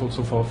space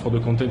also for the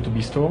content to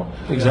be stored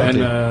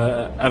and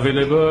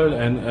available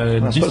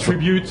and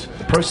distribute.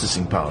 The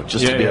processing power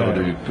just to be able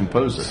to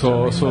compose it.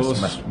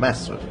 That's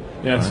massive.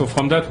 Yeah, right. So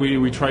from that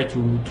we try to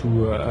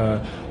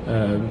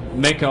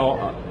make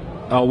our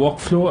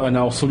workflow and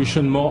our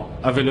solution more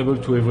available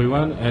to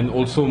everyone, and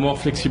also more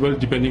flexible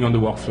depending on the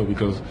workflow,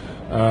 because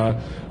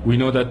we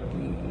know that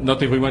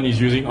not everyone is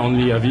using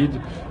only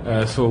Avid,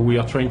 so we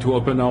are trying to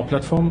open our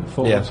platform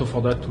also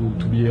for that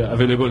to be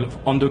available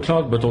on the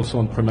cloud, but also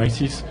on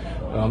premises.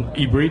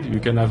 Hybrid, you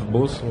can have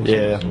both. Also.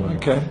 Yeah.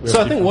 Okay. So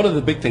I think one of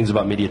the big things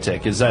about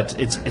MediaTek is that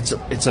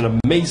it's an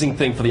amazing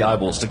thing for the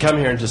eyeballs to come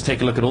here and just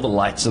take a look at all the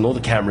lights and all the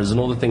cameras and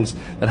all the things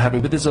that are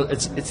happening. But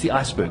it's the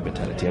iceberg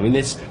mentality. I mean,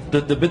 there's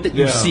the bit that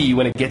you see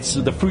when it gets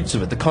to the fruits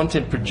of it, the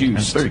content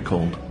produced. It's very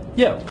cold.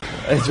 Yeah,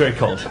 it's very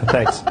cold.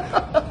 Thanks.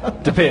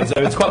 Depends.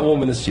 I mean, it's quite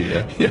warm in the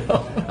studio.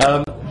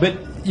 Yeah. But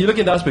you look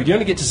at the iceberg, you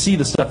only get to see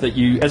the stuff that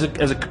you, as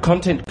a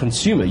content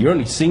consumer, you're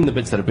only seeing the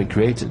bits that have been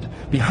created.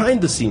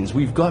 Behind the scenes,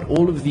 we've got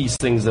all of these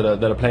things that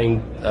are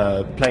playing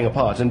a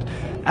part. And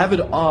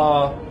Avid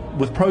are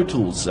with Pro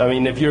Tools. I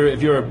mean, if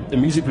you're a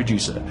music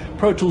producer,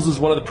 Pro Tools is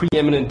one of the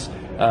preeminent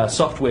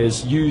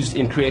softwares used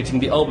in creating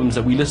the albums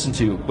that we listen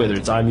to, whether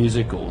it's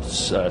iMusic or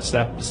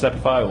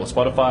Snapify or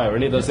Spotify or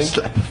any of those things.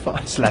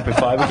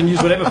 Slapify. We can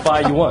use whatever Fi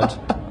you want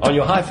on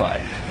your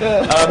hi-fi.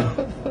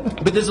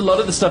 But there's a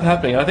lot of the stuff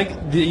happening. I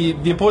think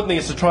the important thing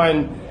is to try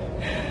and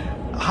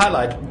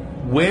highlight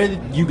where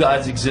you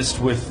guys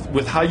exist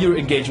with how you're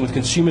engaging with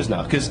consumers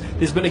now, because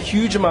there's been a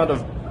huge amount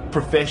of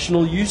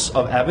professional use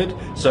of Avid,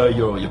 so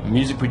your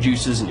music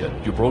producers and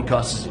your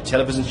broadcasters, your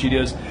television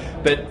studios.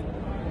 But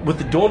with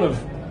the dawn of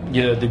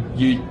the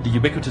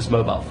ubiquitous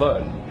mobile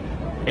phone,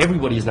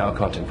 everybody is now a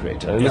content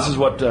creator. And this is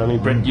what,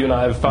 Brett, you and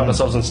I have found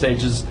ourselves on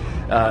stages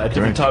at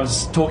different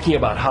times talking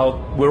about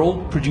how we're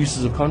all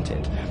producers of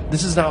content.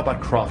 This is now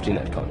about crafting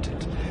that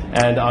content.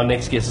 And our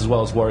next guest as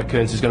well is Warwick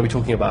Kearns, who's going to be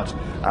talking about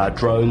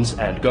drones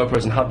and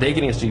GoPros and how they're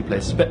getting us to new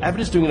places. But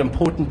Avid is doing an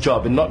important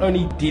job in not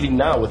only dealing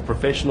now with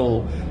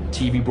professional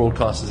TV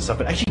broadcasters and stuff,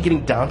 but actually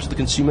getting down to the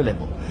consumer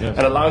level and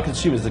allowing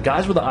consumers, the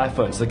guys with the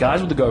iPhones, the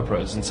guys with the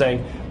GoPros, and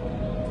saying,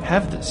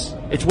 have this.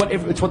 It's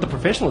what the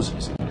professionals are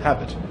using.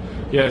 Have it.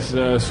 Yes.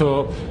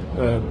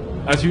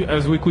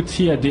 As we could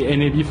see at the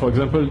NAB, for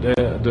example,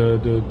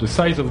 the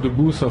size of the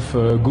booth of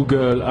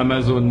Google,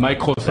 Amazon,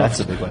 Microsoft, that's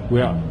a big one.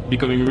 We are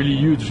becoming really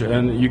huge,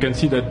 and you can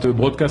see that the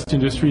broadcast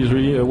industry is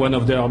really one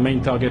of their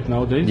main target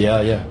nowadays.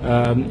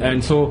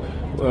 And so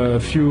a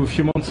few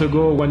months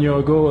ago, 1 year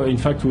ago, in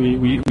fact,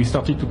 we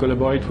started to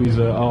collaborate with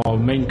our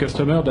main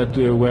customer that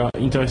were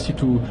interested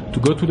to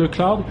go to the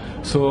cloud.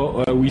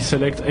 So we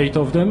select 8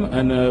 of them,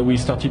 and we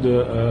started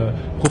a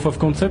proof of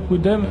concept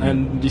with them,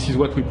 and this is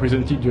what we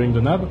presented during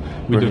the NAB.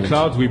 With the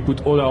clouds, we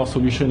put all our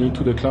solution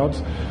into the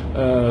clouds,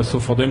 so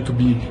for them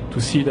to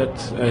see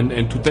that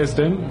and to test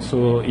them,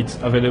 so it's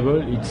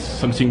available, it's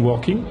something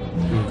working.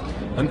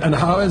 And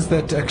how has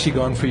that actually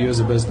gone for you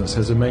as a business?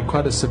 Has it made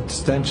quite a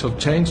substantial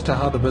change to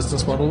how the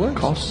business model works?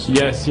 Costs?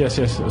 Yes.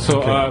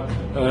 So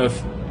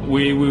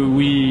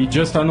we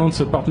just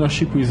announced a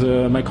partnership with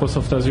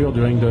Microsoft Azure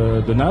during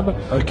the NAB.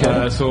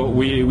 Okay. So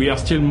we are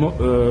still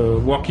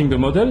working the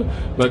model,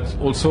 but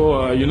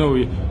also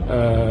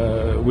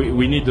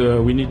we need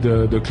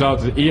the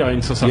clouds here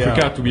in South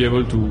Africa to be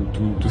able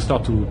to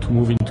start to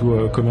move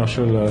into a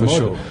commercial mode.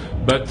 Sure.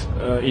 But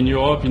in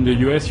Europe, in the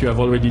US, you have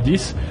already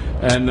this,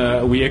 and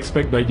we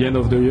expect by the end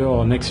of the year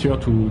or next year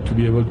to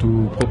be able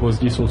to propose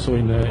this also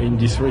in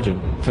this region.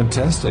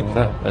 Fantastic.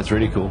 That's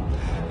really cool.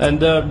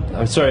 And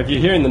I'm sorry if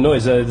you're hearing the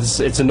noise.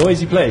 It's a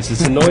noisy place.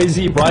 It's a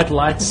noisy, bright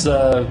lights.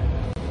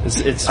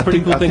 It's a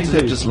pretty cool thing to do.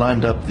 They've just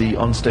lined up the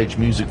on-stage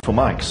music for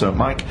Mike. So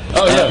Mike,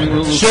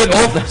 shirt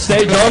off,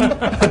 stage on.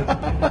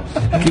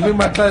 Keeping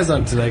my clothes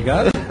on today,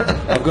 guys.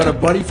 I've got a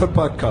body for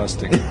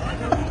podcasting.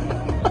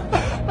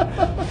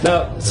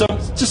 Now, so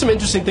just some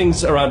interesting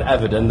things around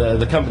Avid and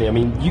the company. I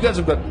mean, you guys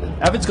have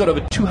Avid's got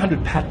over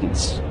 200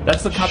 patents.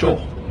 That's the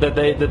couple that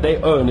they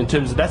own in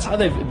terms of, that's how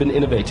they've been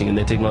innovating in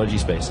their technology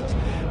spaces.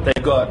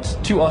 They've got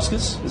 2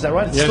 Oscars, is that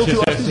right? It's still 2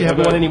 Oscars? You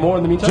haven't won any more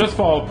in the meantime? Just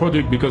for our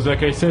product, because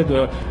like I said,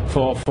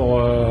 for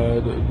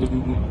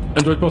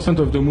 100%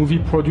 of the movie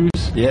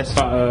produced,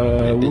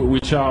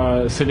 which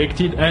are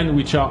selected and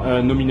which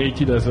are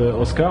nominated as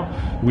Oscar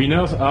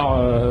winners,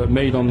 are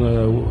made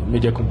on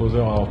Media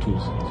Composer, our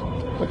tools.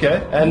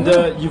 Okay, and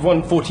you've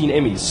won 14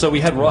 Emmys. So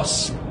we had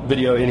Ross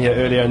video in here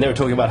earlier, and they were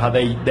talking about how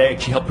they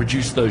actually help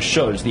produce those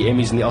shows, the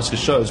Emmys and the Oscar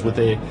shows, with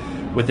their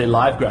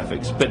live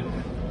graphics. But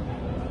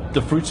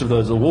the fruits of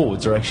those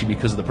awards are actually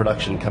because of the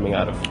production coming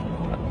out of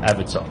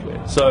Avid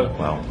Software. So,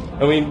 wow.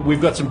 I mean,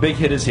 we've got some big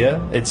hitters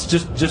here. It's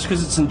just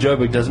because it's in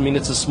Joburg doesn't mean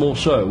it's a small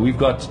show. We've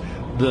got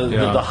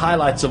the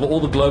highlights of all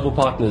the global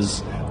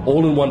partners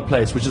all in one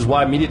place, which is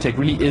why MediaTek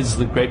really is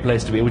the great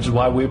place to be, which is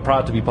why we're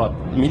proud to be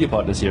media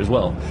partners here as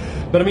well.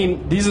 But I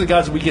mean, these are the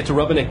guys that we get to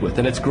rubberneck with,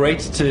 and it's great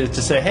to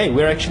say, hey,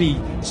 we're actually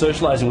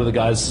socializing with the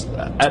guys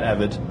at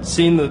Avid,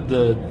 seeing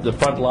the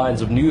front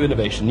lines of new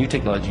innovation, new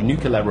technology, new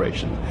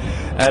collaboration,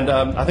 and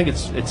I think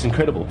it's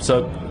incredible.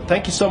 So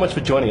thank you so much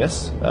for joining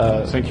us.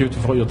 Thank you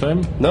for your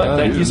time. No,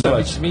 thank you so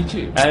much. Nice to meet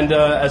you. And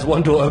as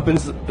one door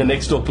opens, the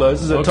next door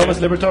closes. And Thomas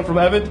Liberton from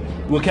Avid,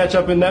 we'll catch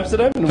up in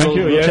Amsterdam, and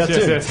we'll chat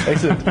soon. Yes.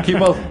 Excellent. Keep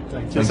well.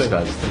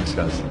 Thanks,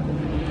 guys.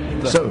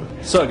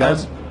 So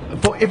guys,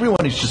 for everyone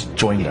who's just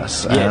joined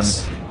us,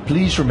 yes.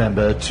 Please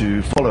remember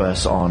to follow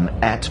us on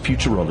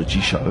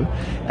 @Futurology Show.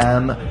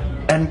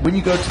 And when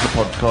you go to the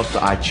podcast,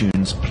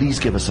 iTunes, please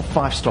give us a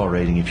 5-star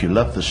rating if you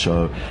love the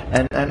show,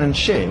 and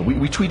share.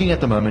 We're tweeting at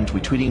the moment.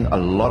 We're tweeting a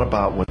lot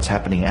about what's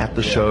happening at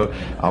the show,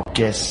 our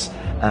guests.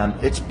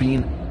 It's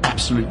been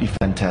absolutely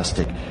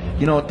fantastic.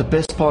 You know what? The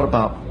best part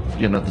about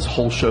this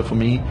whole show for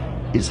me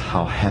is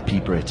how happy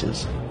Brett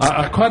is.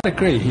 I quite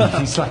agree.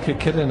 He's like a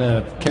kid in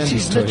a candy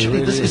store.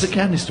 This is a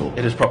candy store.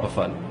 It is proper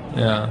fun.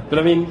 Yeah. But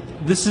I mean,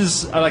 this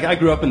is like, I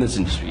grew up in this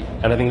industry,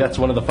 and I think that's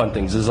one of the fun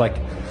things is like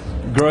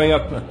growing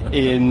up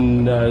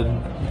in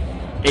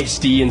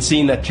SD and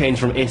seeing that change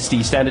from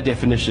SD standard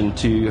definition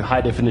to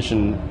high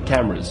definition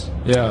cameras.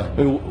 Yeah.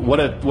 I mean, what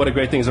a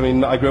great thing. I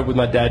mean, I grew up with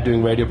my dad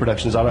doing radio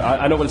productions.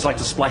 I know what it's like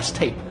to splice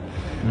tape.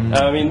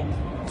 I mean,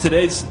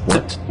 today's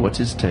what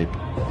is tape?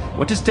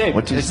 What is tape?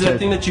 It's tape? that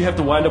thing that you have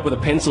to wind up with a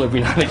pencil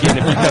every now and again.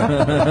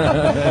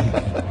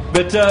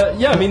 But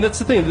I mean, that's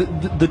the thing.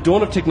 The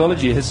dawn of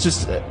technology has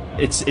just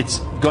it's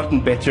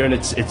gotten better, and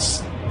it's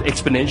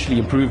exponentially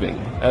improving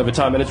over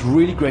time. And it's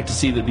really great to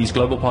see that these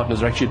global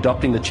partners are actually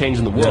adopting the change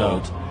in the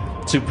world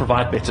to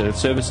provide better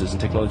services and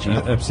technology.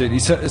 Absolutely.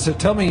 So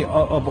tell me,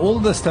 of all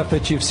the stuff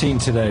that you've seen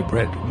today,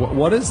 Brett,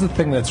 what is the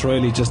thing that's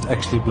really just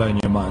actually blown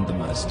your mind the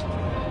most?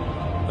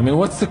 I mean,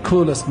 what's the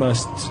coolest,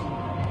 most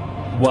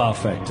wow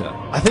factor?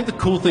 I think the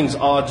cool things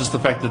are just the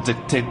fact that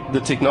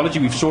the technology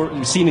we've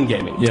seen in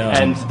gaming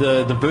and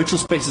the virtual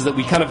spaces that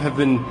we kind of have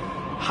been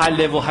high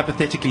level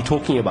hypothetically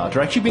talking about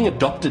are actually being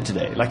adopted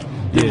today. Like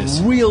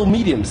the real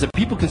mediums that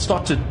people can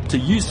start to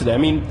use today. I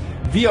mean,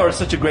 VR is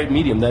such a great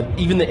medium that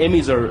even the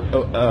Emmys are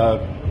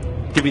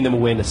giving them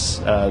awareness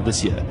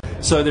this year.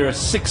 So there are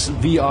 6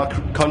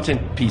 VR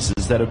content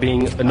pieces that are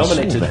being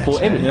nominated for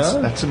Emmys. Yeah,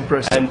 that's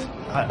impressive. And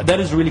that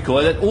is really cool.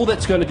 All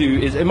that's going to do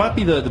is, it might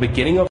be the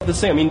beginning of this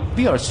thing. I mean,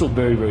 VR is still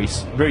very, very,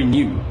 very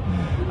new.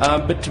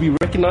 But to be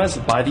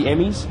recognized by the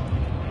Emmys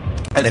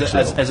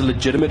as a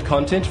legitimate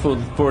content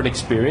for an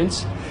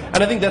experience.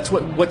 And I think that's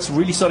what's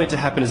really starting to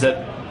happen, is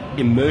that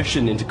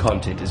immersion into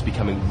content is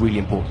becoming really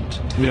important.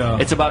 Yeah.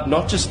 It's about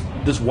not just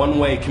this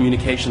one-way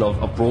communication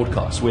of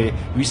broadcasts where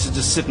we used to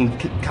just sit and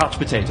couch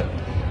potato.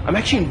 I'm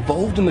actually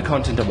involved in the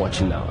content I'm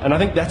watching now, and I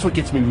think that's what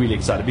gets me really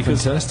excited,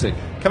 because fantastic.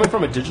 Coming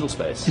from a digital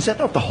space. Is that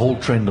not the whole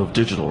trend of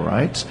digital,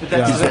 right? Is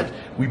that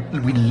we're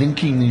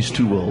linking these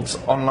two worlds,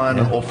 online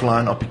and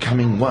offline, are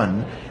becoming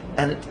one,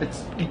 and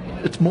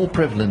it's more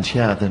prevalent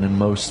here than in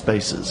most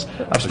spaces.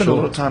 I've spent a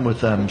lot of time with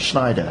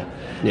Schneider,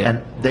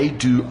 and they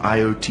do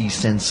IoT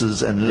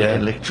sensors and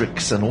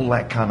electrics and all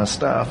that kind of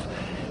stuff,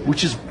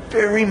 which is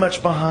very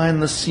much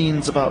behind the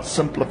scenes about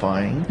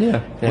simplifying.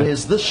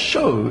 Whereas this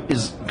show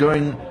is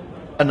going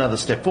another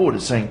step forward,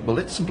 is saying, well,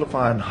 let's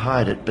simplify and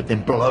hide it, but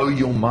then blow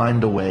your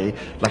mind away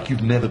like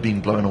you've never been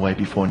blown away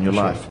before in your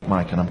life.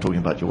 Mike, and I'm talking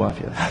about your wife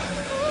here.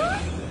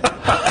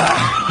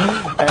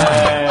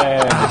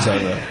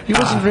 He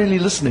wasn't really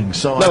listening,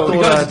 so I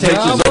thought I'd take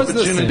this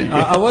opportunity.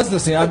 I was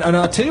listening, and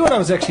I'll tell you what I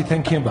was actually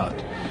thinking about.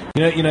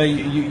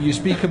 You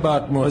speak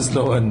about Moore's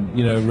law, and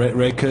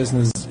Ray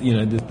Kurzner's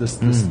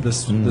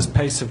this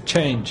pace of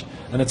change,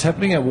 and it's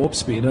happening at warp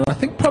speed. And I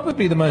think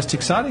probably the most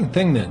exciting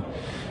thing then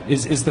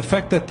is the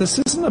fact that this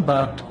isn't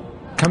about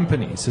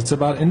companies; it's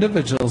about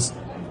individuals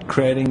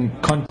creating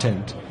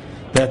content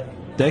that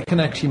they can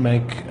actually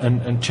make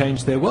and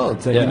change their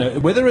world.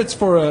 Whether it's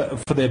for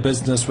their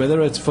business,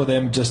 whether it's for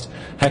them just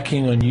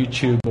hacking on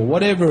YouTube or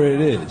whatever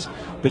it is,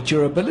 but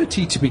your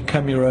ability to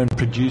become your own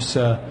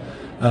producer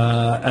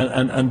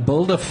and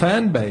build a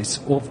fan base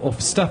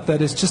of stuff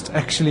that is just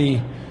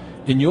actually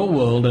in your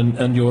world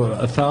and your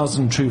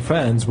 1,000 true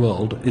fans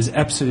world is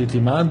absolutely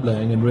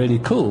mind-blowing and really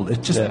cool.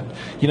 It's just,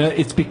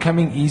 it's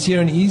becoming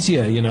easier and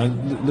easier,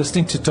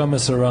 listening to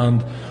Thomas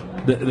around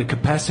the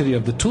capacity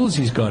of the tools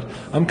he's got.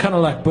 I'm kind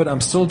of like, but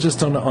I'm still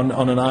just on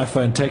an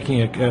iPhone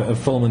taking a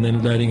film and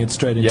then loading it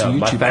straight into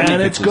YouTube.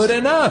 And it's good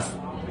enough.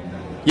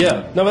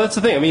 Yeah, no, but that's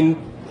the thing. I mean,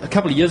 a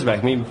couple of years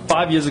back,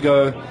 5 years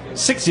ago,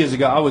 6 years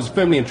ago, I was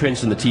firmly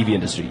entrenched in the TV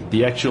industry,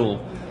 the actual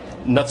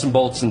nuts and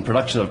bolts and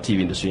production of TV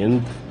industry.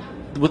 And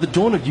with the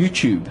dawn of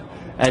YouTube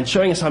and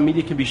showing us how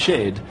media can be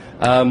shared,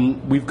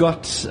 we've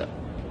got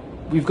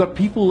we've got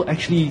people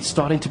actually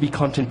starting to be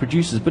content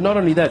producers. But not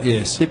only that,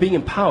 they're being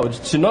empowered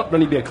to not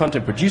only be a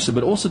content producer,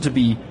 but also to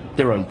be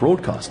their own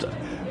broadcaster.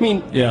 I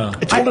mean,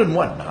 it's all in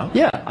one now.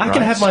 Yeah, I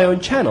can have my own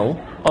channel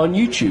on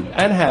YouTube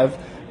and have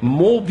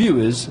more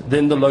viewers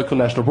than the local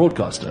national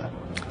broadcaster.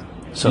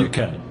 So you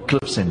can.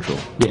 Cliff Central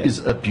is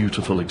a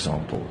beautiful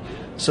example.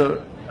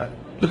 So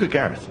look at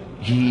Gareth.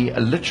 He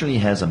literally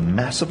has a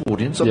massive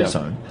audience of his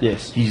own.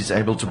 Yes. He's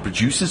able to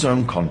produce his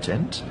own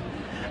content,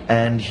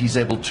 and he's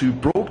able to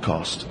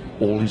broadcast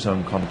all his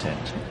own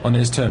content. On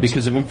his terms.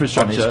 Because of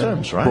infrastructure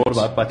right? brought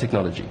about by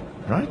technology.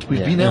 Right?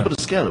 We've been able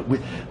to scale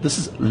it. This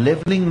is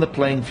leveling the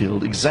playing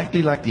field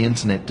exactly like the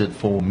internet did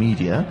for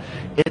media.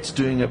 It's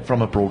doing it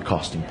from a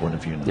broadcasting point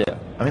of view now. Yeah.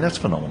 I mean, that's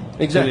phenomenal.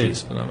 Exactly. It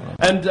is phenomenal.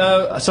 And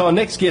so our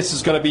next guest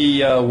is going to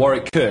be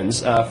Warwick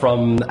Kearns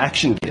from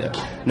Action Gear.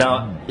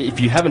 Now,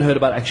 if you haven't heard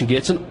about Action Gear,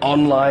 it's an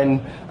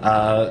online,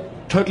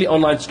 totally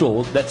online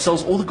store that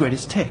sells all the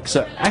greatest tech.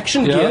 So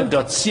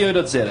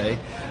actiongear.co.za.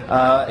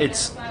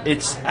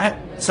 It's at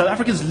South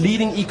Africa's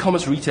leading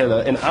e-commerce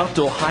retailer in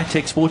outdoor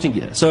high-tech sporting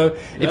gear. So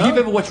if you've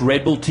ever watched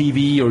Red Bull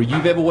TV or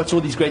you've ever watched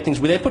all these great things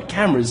where they put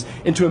cameras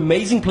into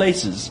amazing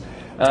places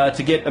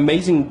to get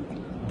amazing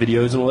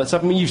videos and all that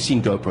stuff. I mean, you've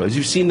seen GoPros,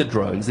 you've seen the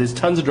drones. There's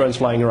tons of drones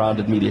flying around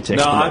at MediaTek.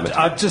 No,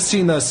 I've just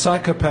seen those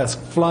psychopaths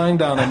flying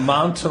down a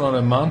mountain on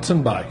a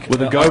mountain bike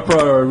with a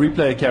GoPro or a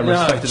replay camera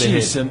stuck to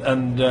their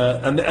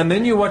head. And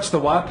then you watch the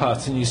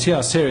wipeouts and you see how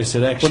serious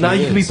it actually is. Well, now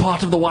you can be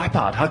part of the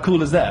wipeout. How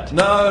cool is that?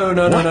 No.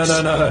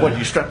 What,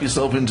 you strap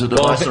yourself into the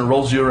device and it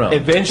rolls you around?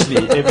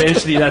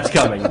 Eventually that's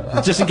coming.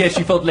 Just in case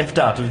you felt left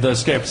out of those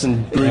scrapes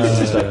and bruises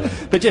and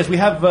stuff. But yes, we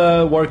have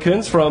Warwick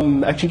Kearns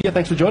from Action Gear.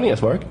 Thanks for joining us,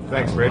 Warwick.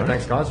 Thanks, Brett.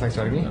 Thanks, guys. Thanks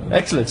for having me.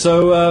 Excellent.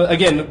 So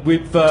again,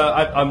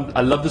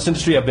 I love this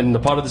industry. I've been a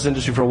part of this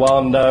industry for a while,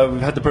 and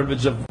we've had the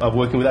privilege of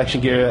working with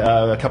Action Gear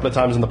a couple of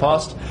times in the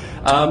past.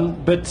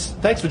 But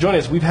thanks for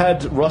joining us. We've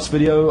had Ross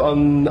Video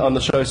on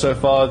the show so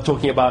far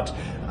talking about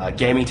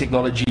gaming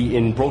technology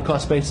in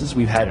broadcast spaces.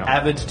 We've had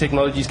Avid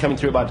Technologies coming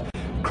through about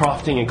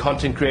crafting and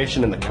content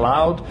creation in the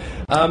cloud.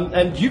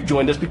 And you've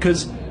joined us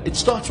because it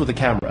starts with a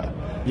camera.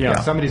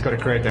 Yeah, somebody's got to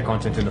create that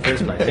content in the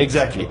first place.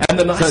 Exactly. And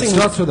the nice so it thing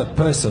starts with a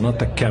person, not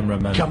the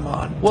cameraman. Come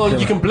on. Well,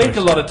 you can blink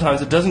a lot of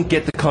times. It doesn't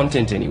get the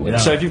content anywhere. Yeah.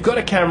 So if you've got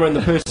a camera and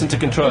the person to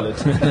control it,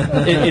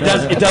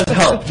 it does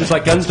help. Just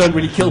like guns don't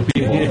really kill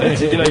people.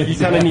 You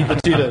kind of need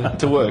the two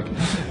to work.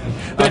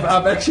 But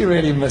I've actually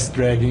really missed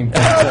dragging.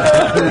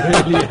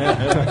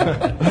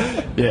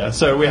 Yeah.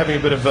 So we're having a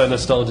bit of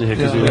nostalgia here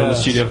because we were in the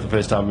studio for the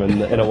first time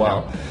in a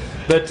while.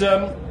 But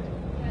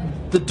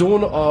the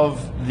dawn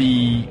of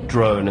the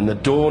drone and the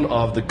dawn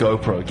of the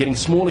GoPro, getting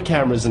smaller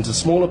cameras into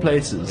smaller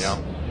places,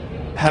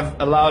 have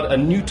allowed a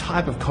new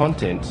type of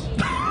content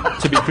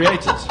to be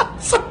created.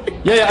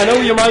 Yeah, I know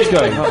where your mind's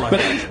going.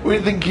 But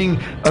we're thinking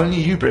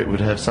only you, Brett,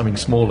 would have something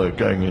smaller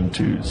going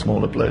into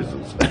smaller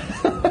places.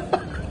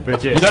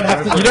 But you don't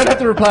have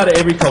to reply to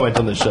every comment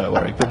on the show,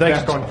 Warwick. But thanks.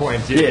 Back on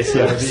point. Yes.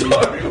 I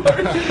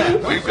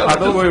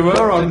thought we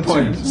were on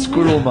point.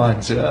 Squirrel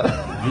minds, so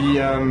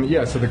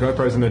the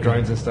GoPros and the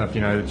drones and stuff,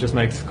 it just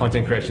makes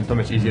content creation so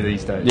much easier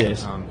these days.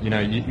 Yes.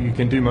 You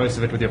can do most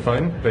of it with your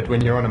phone, but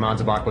when you're on a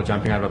mountain bike or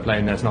jumping out of a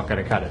plane, that's not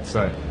going to cut it.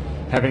 So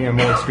having a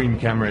more extreme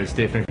camera is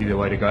definitely the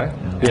way to go.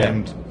 Yeah.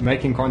 And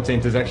making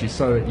content is actually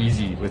so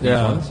easy with these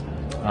ones.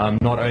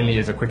 Not only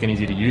is it quick and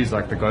easy to use,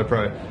 like the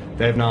GoPro,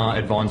 they've now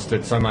advanced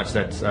it so much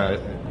that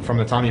from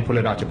the time you pull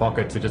it out your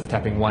pocket to just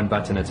tapping one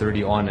button, it's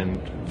already on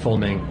and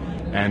filming.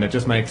 And it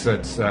just makes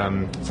it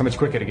so much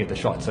quicker to get the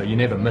shot. So you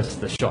never miss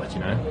the shot,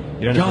 You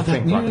don't have to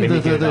think like, let me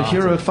get the it out.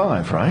 Hero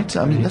 5, right?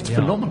 I mean, that's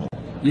phenomenal.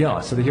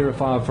 Yeah, so the Hero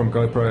 5 from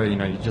GoPro,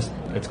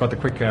 it's got the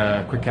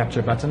quick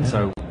capture button,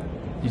 so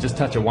you just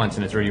touch it once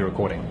and it's already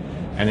recording.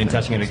 And then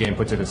touching it again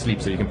puts it to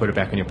sleep so you can put it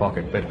back in your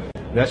pocket. But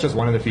that's just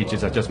one of the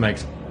features that just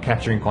makes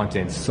capturing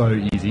content so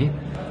easy.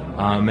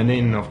 And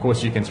then, of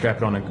course, you can strap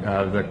it on the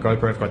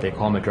GoPro. Have got their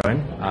Karma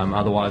drone.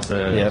 Otherwise,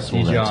 the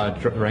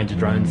DJI Ranger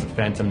drones, the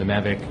Phantom, the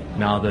Mavic,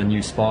 now the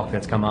new Spark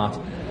that's come out.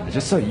 It's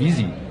just so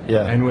easy.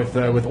 Yeah. And with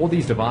all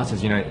these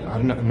devices, I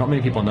don't know, not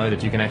many people know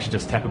that you can actually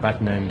just tap a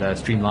button and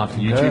stream live to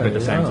YouTube at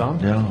the same time.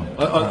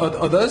 Yeah.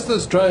 Are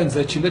those drones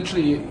that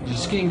you're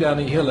skiing down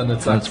a hill and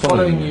it's like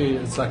following you?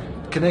 It's like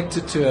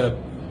connected to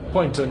a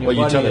point on your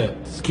body. You tell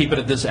it, keep it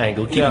at this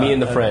angle, keep me in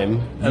the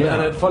frame. And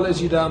it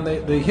follows you down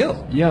the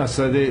hill. Yeah,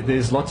 so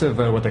there's lots of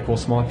what they call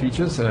smart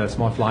features,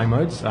 smart flying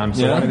modes. So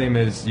one of them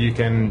is you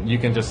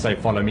can just say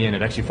follow me and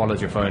it actually follows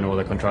your phone or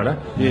the controller.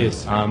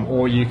 Yes.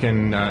 Or you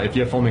can, if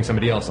you're filming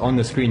somebody else on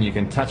the screen, you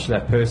can touch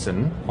that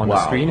person on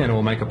the screen and it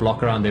will make a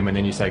block around them and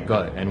then you say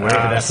go. And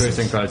wherever that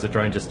person goes, the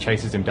drone just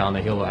chases him down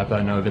the hill or up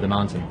and over the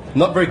mountain.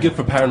 Not very good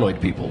for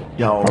paranoid people.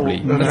 Yeah, probably.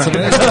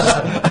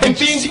 I'm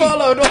being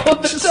followed all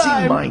the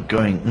time. See Mike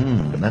going,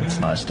 that's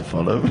nice to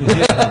follow.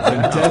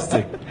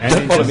 Fantastic.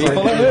 And follow me,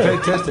 follow her.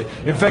 Fantastic.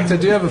 In fact, I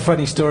do have a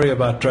funny story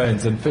about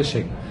drones and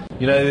fishing.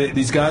 You know,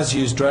 these guys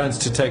use drones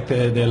to take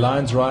their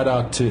lines right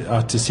out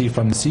to sea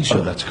from the seashore.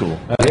 Oh, that's cool.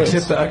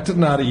 Except that I didn't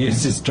know how to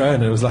use this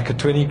drone. It was like a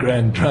 20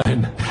 grand drone.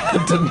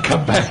 It didn't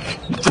come back.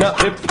 Just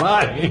kept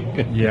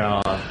flying.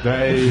 Yeah.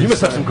 You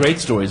must have some great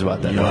stories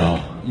about that.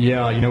 Wow.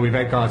 Yeah, we've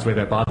had guys where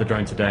they buy the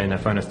drone today and they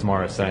phone us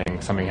tomorrow saying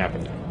something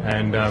happened.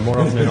 And more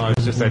often than not,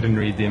 it's just they didn't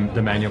read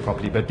the manual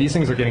properly. But these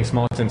things are getting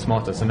smarter and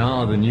smarter. So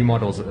now the new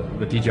models,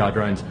 the DJI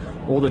drones,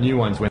 all the new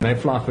ones, when they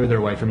fly further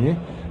away from you,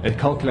 it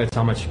calculates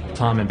how much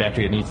time and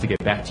battery it needs to get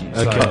back to you.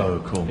 Okay.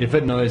 So Cool. if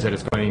it knows that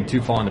it's going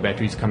too far and the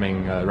battery's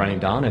coming running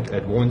down,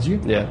 it warns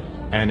you. Yeah.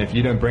 And if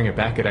you don't bring it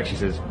back, it actually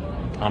says,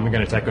 I'm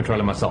going to take control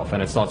of myself,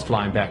 and it starts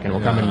flying back, and it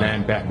will come and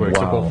land back where it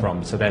took off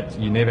from, so that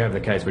you never have the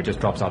case where it just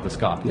drops out the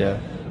sky. Yeah.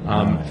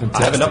 I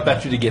have enough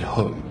battery to get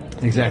home.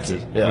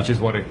 Exactly, Yeah. which is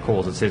what it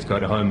calls. It says go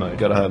to home mode.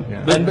 Go to home.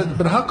 Yeah.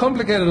 But how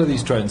complicated are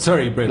these drones?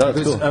 Sorry, Brett. No, it's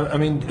because, cool. I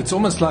mean, it's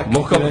almost like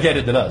More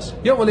complicated than us.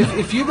 Yeah, well,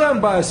 if you go and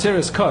buy a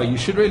serious car, you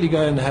should really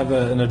go and have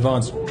an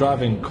advanced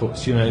driving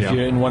course, if Yeah.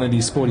 you're in one of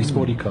these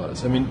sporty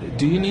cars. I mean,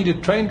 do you need to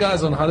train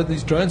guys on how do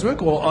these drones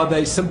work, or are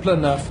they simple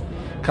enough,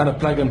 kind of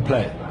plug and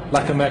play,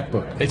 like a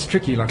MacBook? It's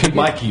tricky. Like Could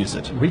Mike use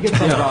it? we get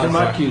some guys Can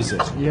Mike like- use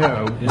it?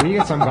 Yeah, we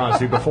get some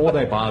guys who before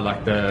they buy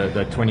like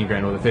the 20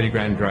 grand or the 30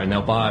 grand drone,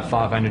 they'll buy a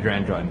 500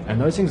 grand drone,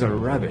 and those things are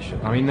rubbish.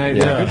 I mean, they're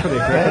good for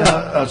their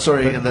credit.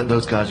 Sorry,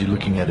 those guys, you're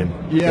looking at him.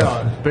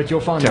 Yeah, but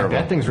you'll find that Terrible.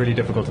 that thing's really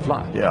difficult to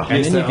fly. Yeah. And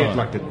Yes, then you they get are.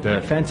 like the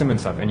Phantom and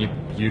stuff, and you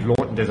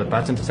launch. There's a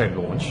button to say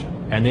launch,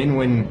 and then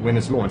when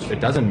it's launched, it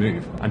doesn't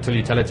move until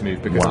you tell it to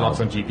move because it locks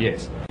on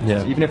GPS. Yeah.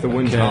 So even if the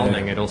wind's Okay.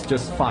 howling, it'll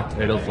just fight.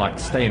 It'll like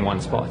stay in one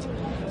spot.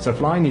 So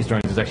flying these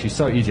drones is actually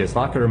so easy. It's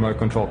like a remote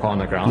control car on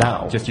the ground.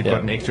 Now, Just you've yeah.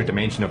 got an extra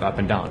dimension of up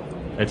and down.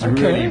 It's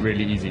Okay.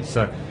 really easy.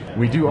 So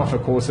we do offer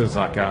courses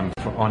like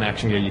on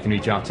Action Gear. You can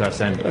reach out to us,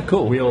 and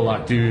cool. we'll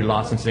like do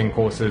licensing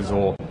courses,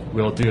 or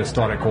we'll do a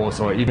starter course,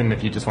 or even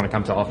if you just want to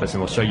come to office,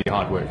 and we'll show you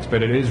how it works.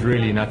 But it is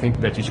really nothing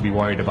that you should be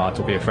worried about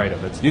or be afraid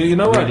of. It's You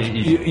know what? really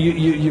easy.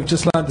 You've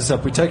just lined this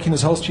up. We're taking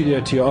this whole studio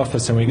to your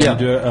office, and we're going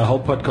to do a whole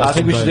podcast. I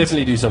think we on should drones.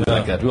 definitely do something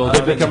like that. We'll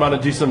definitely come around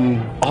and do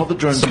some. Are the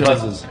drones Some gonna,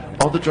 buzzers.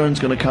 Are the drones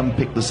going to come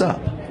pick this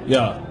up?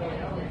 Yeah.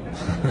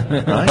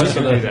 Right?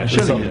 that.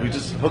 Surely we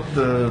just hook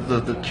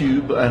the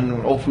cube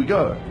and off we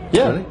go.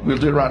 Yeah. Really? We'll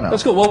do it right now.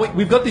 That's cool. Well,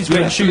 we've got these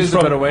great shoes Shoes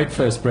got to from. wait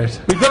first, Brett.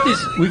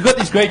 We've got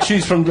these great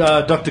shoes from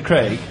Dr.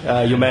 Craig,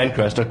 your man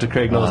crush, Dr.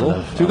 Craig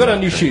Nozzle. So we've got our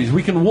new shoes.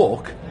 We can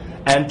walk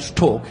and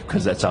talk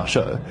because that's our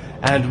show,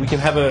 and we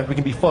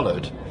can be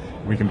followed.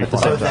 We can be the Oh,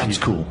 same followed. that's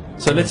cool.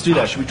 So let's do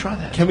that. Should we try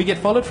that? Can we get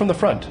followed from the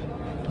front?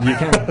 You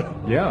can.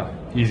 Yeah,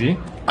 easy.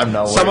 I'm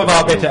now Some worried of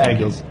our about better your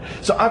angles.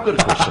 So I've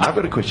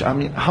got a question. I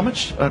mean, how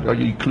much are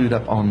you clued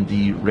up on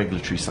the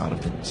regulatory side of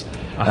things?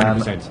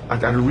 100%.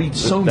 I read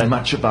so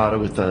much about it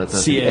with the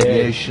CAA.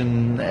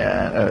 aviation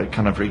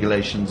kind of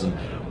regulations and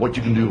what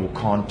you can do or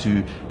can't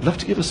do. I'd love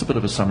to give us a bit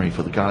of a summary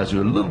for the guys who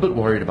are a little bit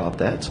worried about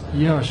that.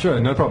 Yeah, sure,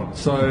 no problem.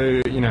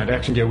 So, at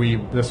Action Gear,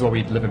 this is what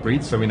we live and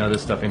breathe, so we know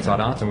this stuff inside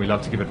out, and we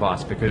love to give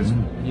advice because,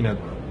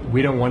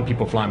 we don't want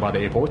people flying by the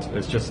airport.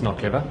 It's just not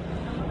clever.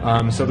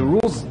 So the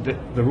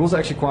rules are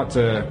actually quite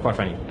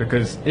funny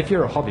because if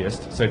you're a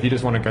hobbyist, so if you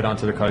just want to go down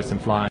to the coast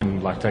and fly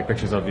and like take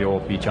pictures of your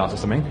beach house or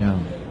something,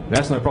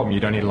 that's no problem. You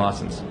don't need a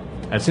license.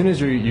 As soon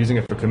as you're using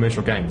it for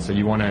commercial gain, so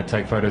you want to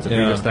take photos of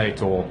real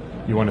estate or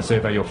you want to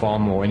survey your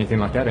farm or anything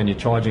like that, and you're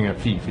charging a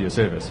fee for your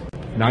service,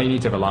 now you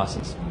need to have a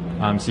license.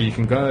 So you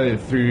can go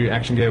through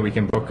Action Gear. We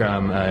can book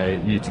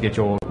you to get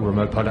your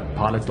remote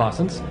pilot's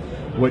license,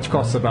 which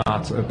costs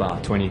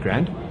about 20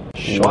 grand.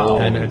 Wow.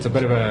 And it's a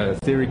bit of a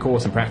theory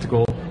course and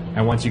practical,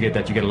 and once you get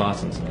that, you get a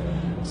license.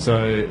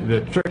 So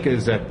the trick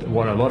is that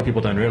what a lot of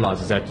people don't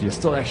realize is that you're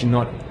still actually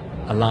not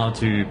allowed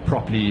to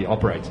properly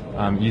operate.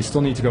 You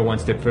still need to go one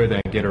step further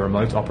and get a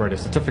remote operator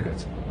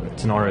certificate,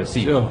 Tenaro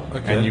C. Sure,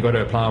 okay. And you've got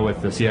to apply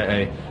with the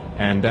CAA,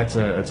 and it's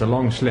a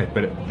long schlep,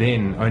 but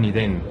only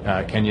then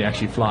can you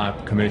actually fly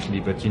commercially,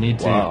 but you need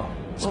to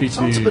speak It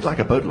sounds to... a bit like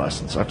a boat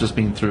license. I've just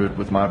been through it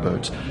with my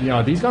boat.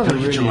 Yeah, these guys are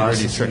You've got to get really, your really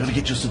license, you've strict. got to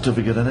get your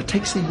certificate, and it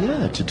takes a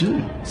year to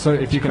do. So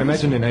if you can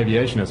imagine in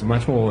aviation, it's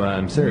much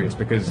more serious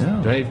because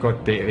they've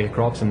got their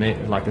aircrafts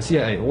and like the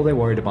CAA, all they're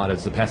worried about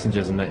is the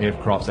passengers and the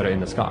aircrafts that are in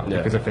the sky. Yeah.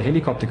 Because if a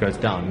helicopter goes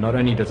down, not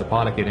only does the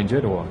pilot get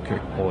injured or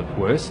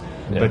worse,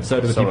 but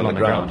so do the people on the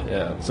ground.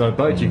 Yeah. So a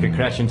boat, you could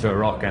crash into a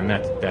rock and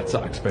that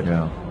sucks. But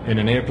Yeah. in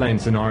an airplane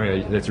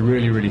scenario, that's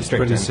really, really strict.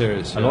 pretty And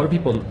serious, A lot of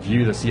people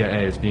view the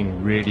CAA as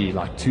being really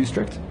like too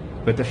strict.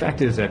 But the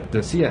fact is that the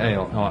CAA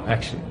are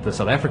actually the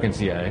South African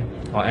CAA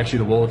are actually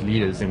the world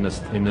leaders in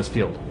this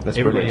field. That's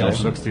Everybody brilliant,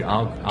 else looks to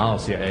our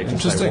CAA to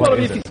Interesting. say Well, what I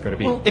it mean, is it's going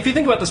to be. If you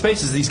think about the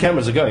spaces these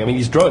cameras are going, I mean,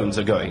 these drones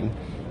are going.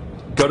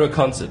 Go to a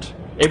concert.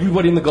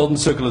 Everybody in the Golden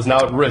Circle is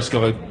now at risk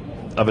of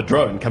a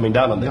drone coming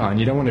down on them. Yeah, and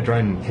you don't want a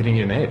drone hitting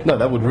you in the head. No,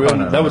 that would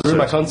ruin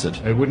my concert.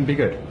 It wouldn't be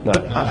good. No,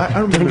 I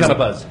remember, different kind of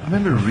buzz. I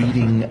remember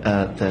reading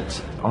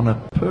that on a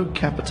per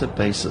capita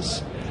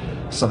basis,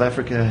 South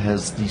Africa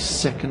has the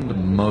second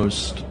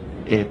most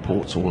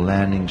airports or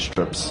landing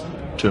strips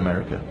to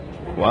America.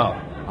 Wow.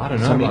 I don't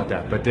know about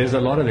that, but there's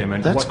a lot of them.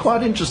 And that's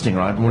quite interesting,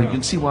 right? Well, you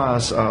can see why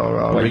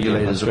our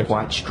regulators are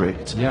quite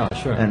strict. Yeah,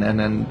 sure.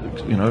 And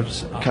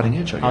cutting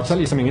edge, I guess. I'll tell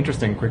you something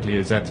interesting quickly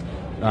is that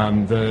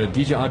the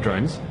DJI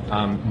drones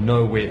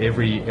know where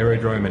every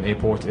aerodrome and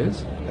airport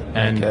is.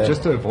 And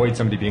just to avoid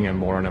somebody being a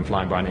moron and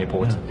flying by an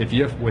airport, if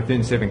you're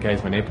within 7 km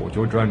of an airport,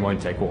 your drone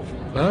won't take off.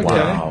 Okay.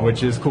 Wow.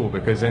 Which is cool,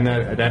 because then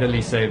that at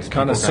least saves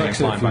kind of people sucks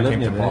going if flying you by live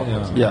near Kempton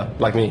Park. there, Yeah,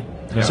 like me.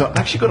 Yeah. So I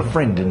actually got a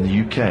friend in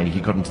the UK.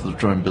 He got into the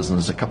drone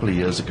business a couple of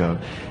years ago.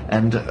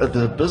 And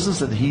the business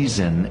that he's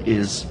in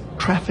is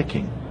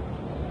trafficking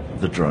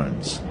the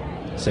drones.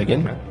 Say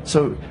again?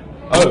 So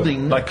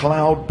building like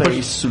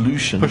cloud-based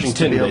solutions pushing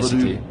to be able to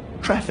basically. do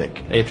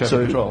traffic. Air traffic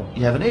control.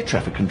 You have an air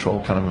traffic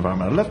control kind of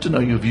environment. I'd love to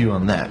know your view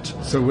on that.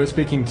 So we're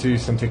speaking to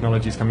some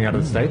technologies coming out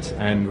of the States,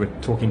 and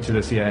we're talking to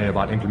the CIA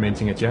about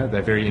implementing it here.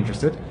 They're very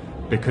interested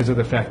because of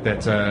the fact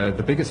that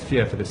the biggest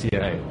fear for the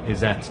CIA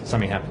is that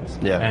something happens.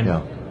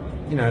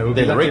 It would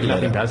be lucky if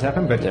nothing does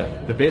happen, but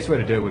the best way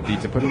to do it would be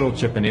to put a little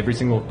chip in every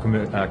single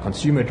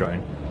consumer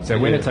drone. So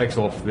when it takes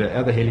off, the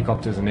other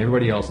helicopters and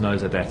everybody else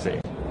knows that that's there.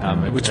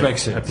 Which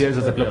makes sense. It appears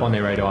as a blip on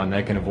their radar, and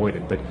they can avoid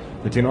it. But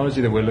the technology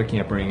that we're looking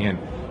at bringing in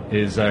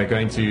is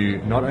going to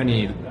not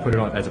only put it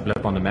on as a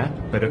blip on the map,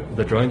 but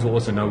the drones will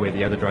also know where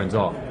the other drones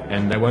are,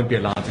 and they won't be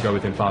allowed to go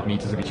within 5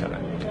 meters of each other.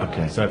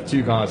 Okay. So if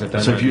two guys have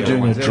done So if you're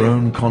doing a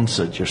drone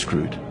concert, you're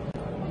screwed.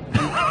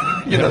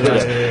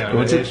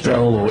 What's it,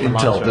 Dell or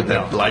Intel did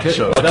that light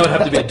show? That would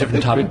have to be a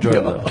different type of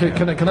drone, though.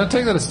 Can I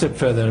take that a step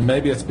further? And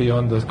maybe it's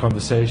beyond the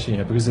conversation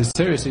here, because there's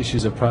serious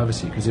issues of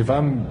privacy. Because if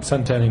I'm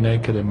suntanning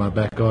naked in my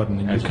back garden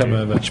and you come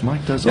over... Which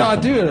Mike does Yeah, often,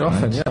 I do it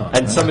often, right? yeah.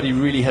 And somebody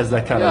really has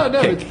that kind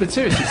of kick. But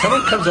seriously,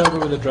 someone comes over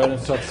with a drone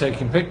and starts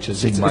taking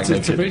pictures. It's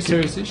a very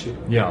serious issue.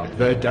 Yeah,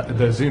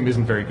 the zoom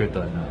isn't very good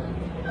though.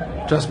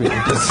 Trust me.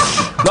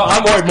 No,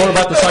 I'm worried more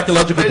about the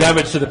psychological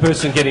damage to the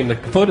person getting the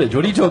footage.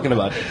 What are you talking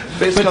about?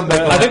 I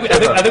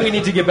think we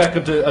need to get back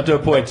onto a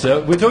point,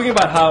 sir. We're talking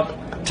about how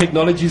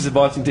technology is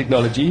advancing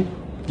technology.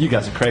 You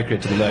guys are cray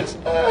to the notes.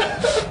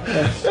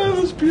 That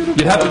was beautiful.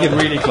 You'd have to get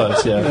really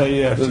close,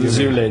 yeah. With the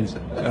zoom lens.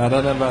 I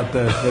don't know about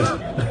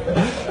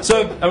that.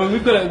 So, I mean,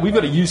 we've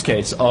got a use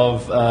case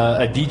of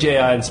a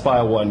DJI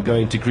Inspire 1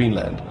 going to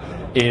Greenland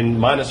in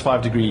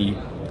 -5 degree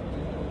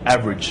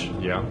average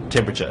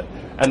temperature.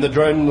 And the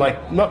drone,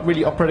 not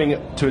really operating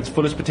to its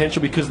fullest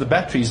potential because the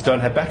batteries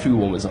don't have battery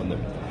warmers on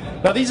them.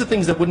 Now, these are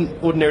things that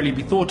wouldn't ordinarily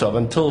be thought of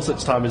until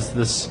such time as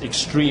this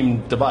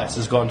extreme device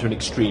has gone to an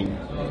extreme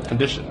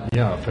condition.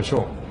 Yeah, for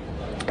sure.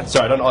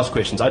 Sorry, I don't ask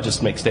questions. I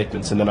just make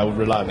statements, and then I would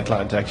rely on the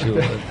client to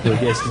actually do a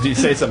guess to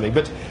say something.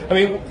 But, I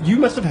mean, you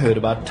must have heard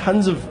about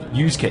tons of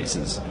use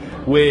cases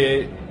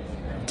where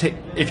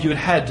if you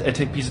had a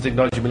piece of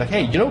technology, you'd be like,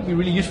 hey, you know what would be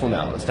really useful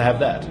now is to have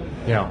that.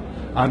 Yeah.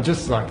 I'm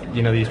just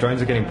these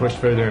drones are getting pushed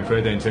further and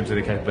further in terms of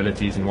their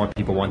capabilities and what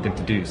people want them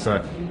to do.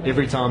 So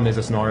every time there's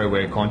a scenario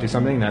where it can't do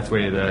something, that's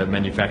where the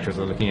manufacturers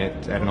are looking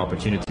at an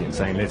opportunity and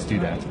saying, let's do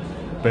that.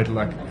 But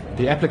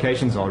the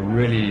applications are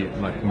really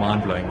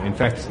mind-blowing. In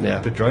fact,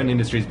 the drone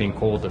industry is being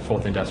called the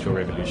fourth industrial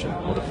revolution,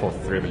 or the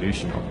fourth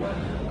revolution.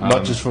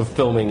 Not just for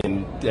filming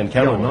and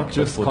camera work, not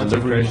just for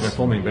content creation and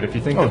filming, but if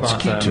you think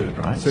about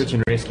search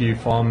and rescue,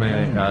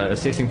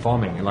 assessing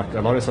farming, a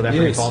lot of South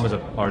African farmers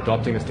are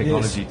adopting this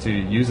technology to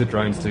use the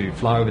drones to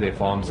fly over their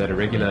farms at a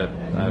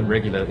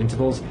regular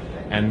intervals.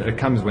 And it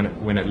comes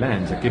when it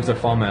lands. It gives a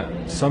farmer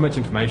so much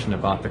information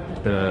about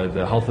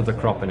the health of the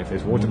crop and if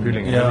there's water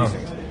pooling and all these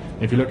things.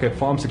 If you look at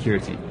farm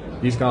security,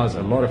 these guys,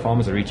 a lot of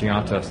farmers are reaching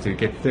out to us to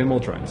get thermal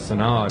drones. So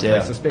now if they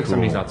suspect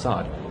somebody's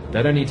outside,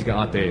 they don't need to go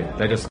out there.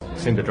 They just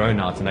send the drone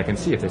out and they can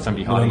see if there's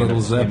somebody hiding in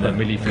the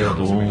millie field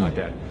or something like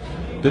that.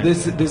 But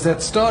there's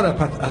that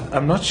startup,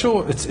 I'm not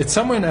sure, it's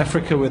somewhere in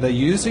Africa where they're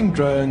using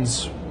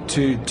drones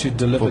to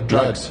deliver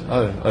drugs.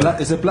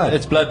 Blood, is it blood?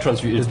 It's blood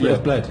transfusion. It's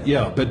blood,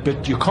 yeah.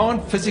 But you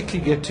can't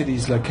physically get to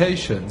these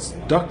locations.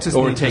 Doctors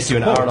or need it takes you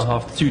an hour and a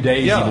half, 2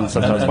 days even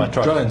sometimes by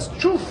truck. Drones,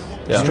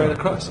 straight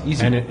across,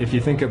 easy. And if you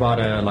think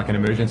about an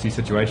emergency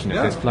situation, if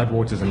there's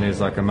floodwaters and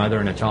there's a mother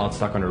and a child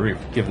stuck on a roof,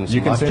 you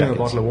can send them a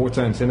bottle of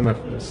water and send them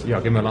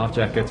give them a life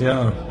jacket.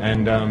 Yeah.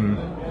 And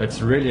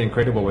it's really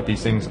incredible what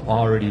these things are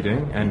already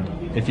doing. And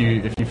if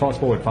you fast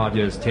forward 5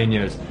 years, 10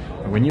 years,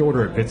 when you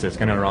order a pizza, it's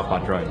going to arrive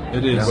by drone.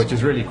 It is, which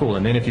is really cool.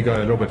 And then if you go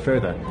a little bit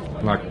further,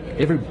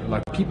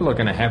 people are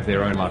going to have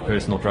their own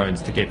personal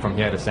drones to get from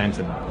here to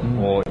Sandton.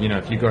 Or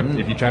if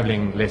you're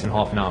traveling less than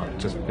half an hour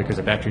just because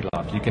of battery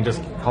life, you can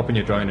just hop in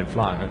your drone and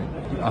fly.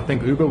 I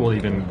think Uber will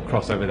even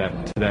cross over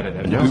that to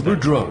that. Uber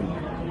drone.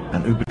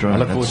 An Uber drone. I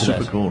look forward that's to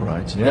super that. cool,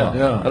 right? Yeah,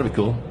 that'd be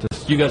cool.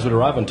 You guys would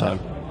arrive on time.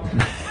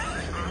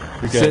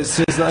 Says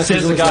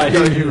the guy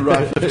who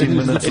arrived 15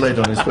 minutes late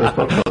on his first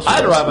podcast.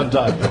 I'd arrive on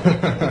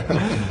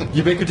time.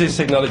 Ubiquitous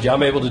technology.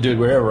 I'm able to do it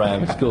wherever I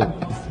am. It's cool.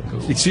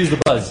 Excuse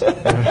the buzz.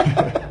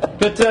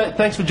 But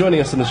thanks for joining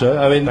us on the show.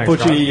 I mean,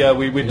 unfortunately,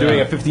 we're doing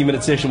a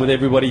 15-minute session with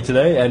everybody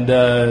today, and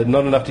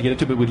not enough to get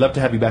into, but we'd love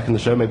to have you back on the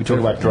show, maybe talk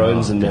about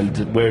drones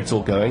and where it's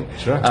all going.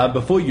 Sure.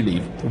 Before you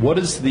leave, what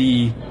is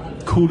the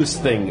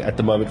coolest thing at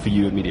the moment for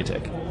you at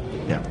MediaTek?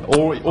 Yeah.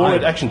 Or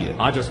at Action Gear.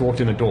 I just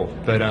walked in the door,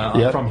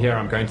 but from here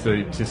I'm going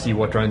to see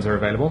what drones are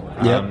available.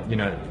 You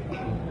know,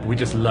 we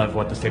just love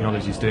what this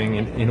technology is doing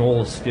in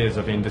all spheres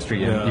of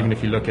industry, and even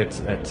if you look at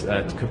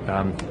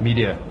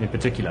media in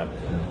particular,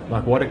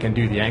 like what it can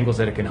do, the angles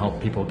that it can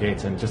help people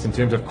get, and just in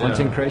terms of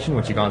content creation,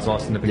 which you guys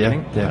asked in the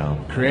beginning,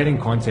 creating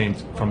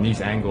content from these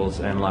angles,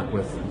 and like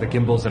with the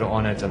gimbals that are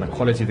on it and the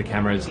quality of the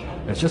cameras,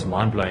 it's just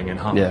mind-blowing, and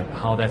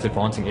how that's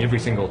advancing every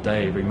single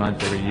day, every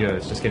month, every year.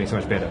 It's just getting so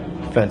much better.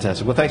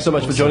 Fantastic. Well, thanks so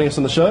much for joining us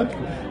on the show.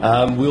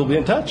 We'll be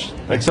in touch.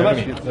 Thanks so much.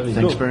 Thanks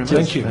very much.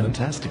 Thank you.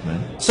 Fantastic,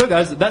 man. So,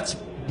 guys, that's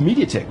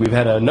MediaTek. We've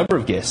had a number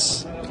of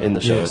guests in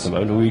the show at the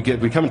moment.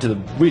 We're coming to the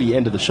really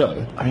end of the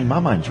show. I mean, my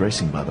mind's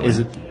racing, by the way. Is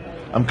it?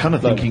 I'm kind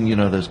of thinking, you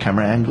know, those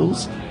camera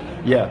angles.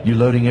 Yeah. You're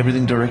loading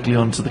everything directly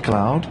onto the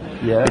cloud.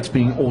 Yeah. It's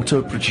being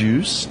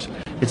auto-produced.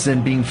 It's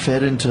then being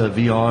fed into a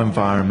VR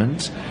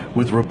environment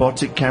with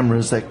robotic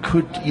cameras that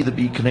could either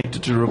be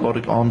connected to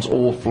robotic arms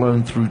or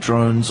flown through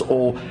drones.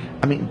 Or,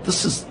 I mean,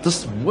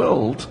 this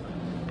world.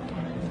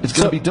 It's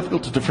going to be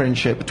difficult to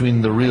differentiate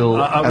between the real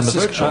and the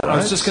virtual. I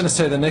was just going to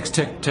say the next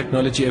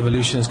technology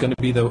evolution is going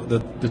to be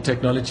the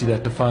technology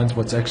that defines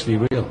what's actually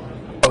real.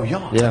 Oh,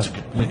 yeah. Yeah.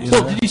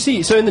 Well, did you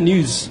see? So in the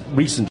news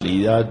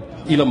recently,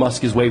 Elon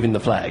Musk is waving the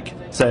flag,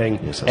 saying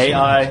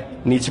AI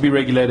needs to be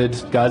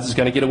regulated. Guys, it's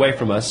going to get away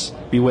from us.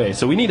 Beware.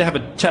 So we need to have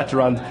a chat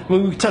around. I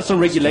mean, we touched on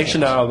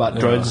regulation now about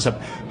drones and stuff,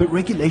 but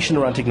regulation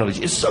around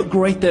technology is so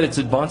great that it's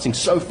advancing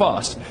so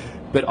fast.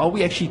 But are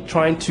we actually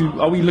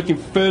are we looking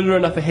further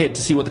enough ahead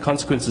to see what the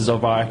consequences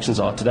of our actions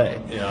are today?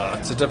 Yeah,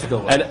 it's a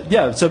difficult one. And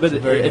it's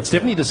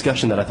definitely a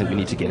discussion that I think we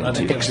need to get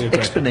into.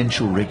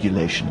 Exponential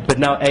regulation. But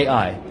now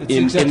AI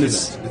in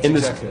this.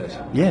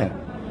 Yeah.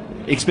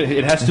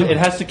 It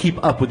has to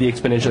keep up with the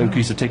exponential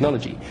increase of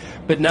technology.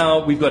 But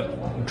now we've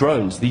got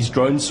drones, these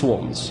drone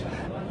swarms.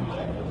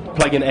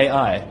 Plug in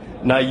AI.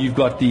 Now you've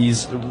got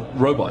these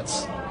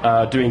robots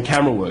doing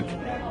camera work.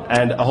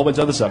 And a whole bunch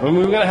of other stuff. I mean,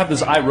 we're going to have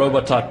this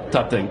iRobot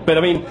type thing. But,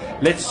 I mean,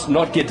 let's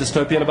not get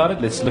dystopian about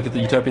it. Let's look at the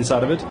utopian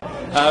side of it.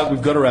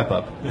 We've got to wrap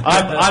up.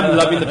 I'm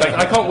loving the fact.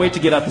 I can't wait to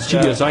get out the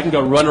studio so I can go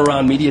run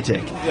around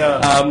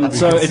MediaTek.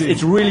 So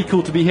it's really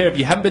cool to be here. If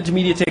you haven't been to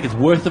MediaTek, it's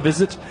worth a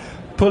visit.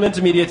 Pull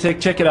into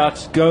MediaTek, check it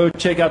out. Go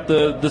check out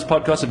this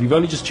podcast. If you've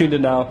only just tuned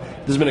in now,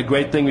 this has been a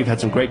great thing. We've had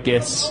some great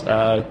guests.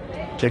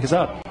 Check us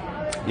out.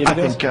 I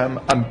think I'm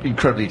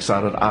incredibly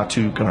excited. Our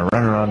two going to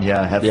run around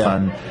here, have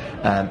fun.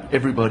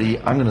 Everybody,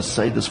 I'm going to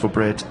say this for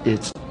Brett.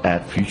 It's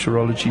at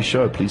Futurology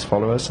Show. Please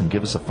follow us and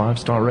give us a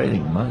 5-star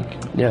rating,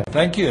 Mike. Yeah,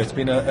 thank you. It's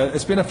been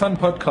a fun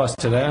podcast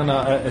today, and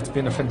it's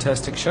been a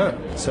fantastic show.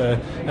 So,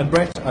 and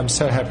Brett, I'm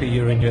so happy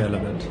you're in your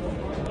element.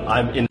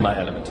 I'm in my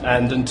element.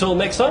 And until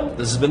next time,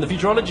 this has been the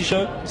Futurology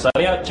Show.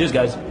 Signing out. Cheers,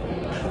 guys.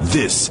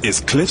 This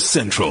is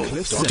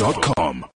CliffCentral.com.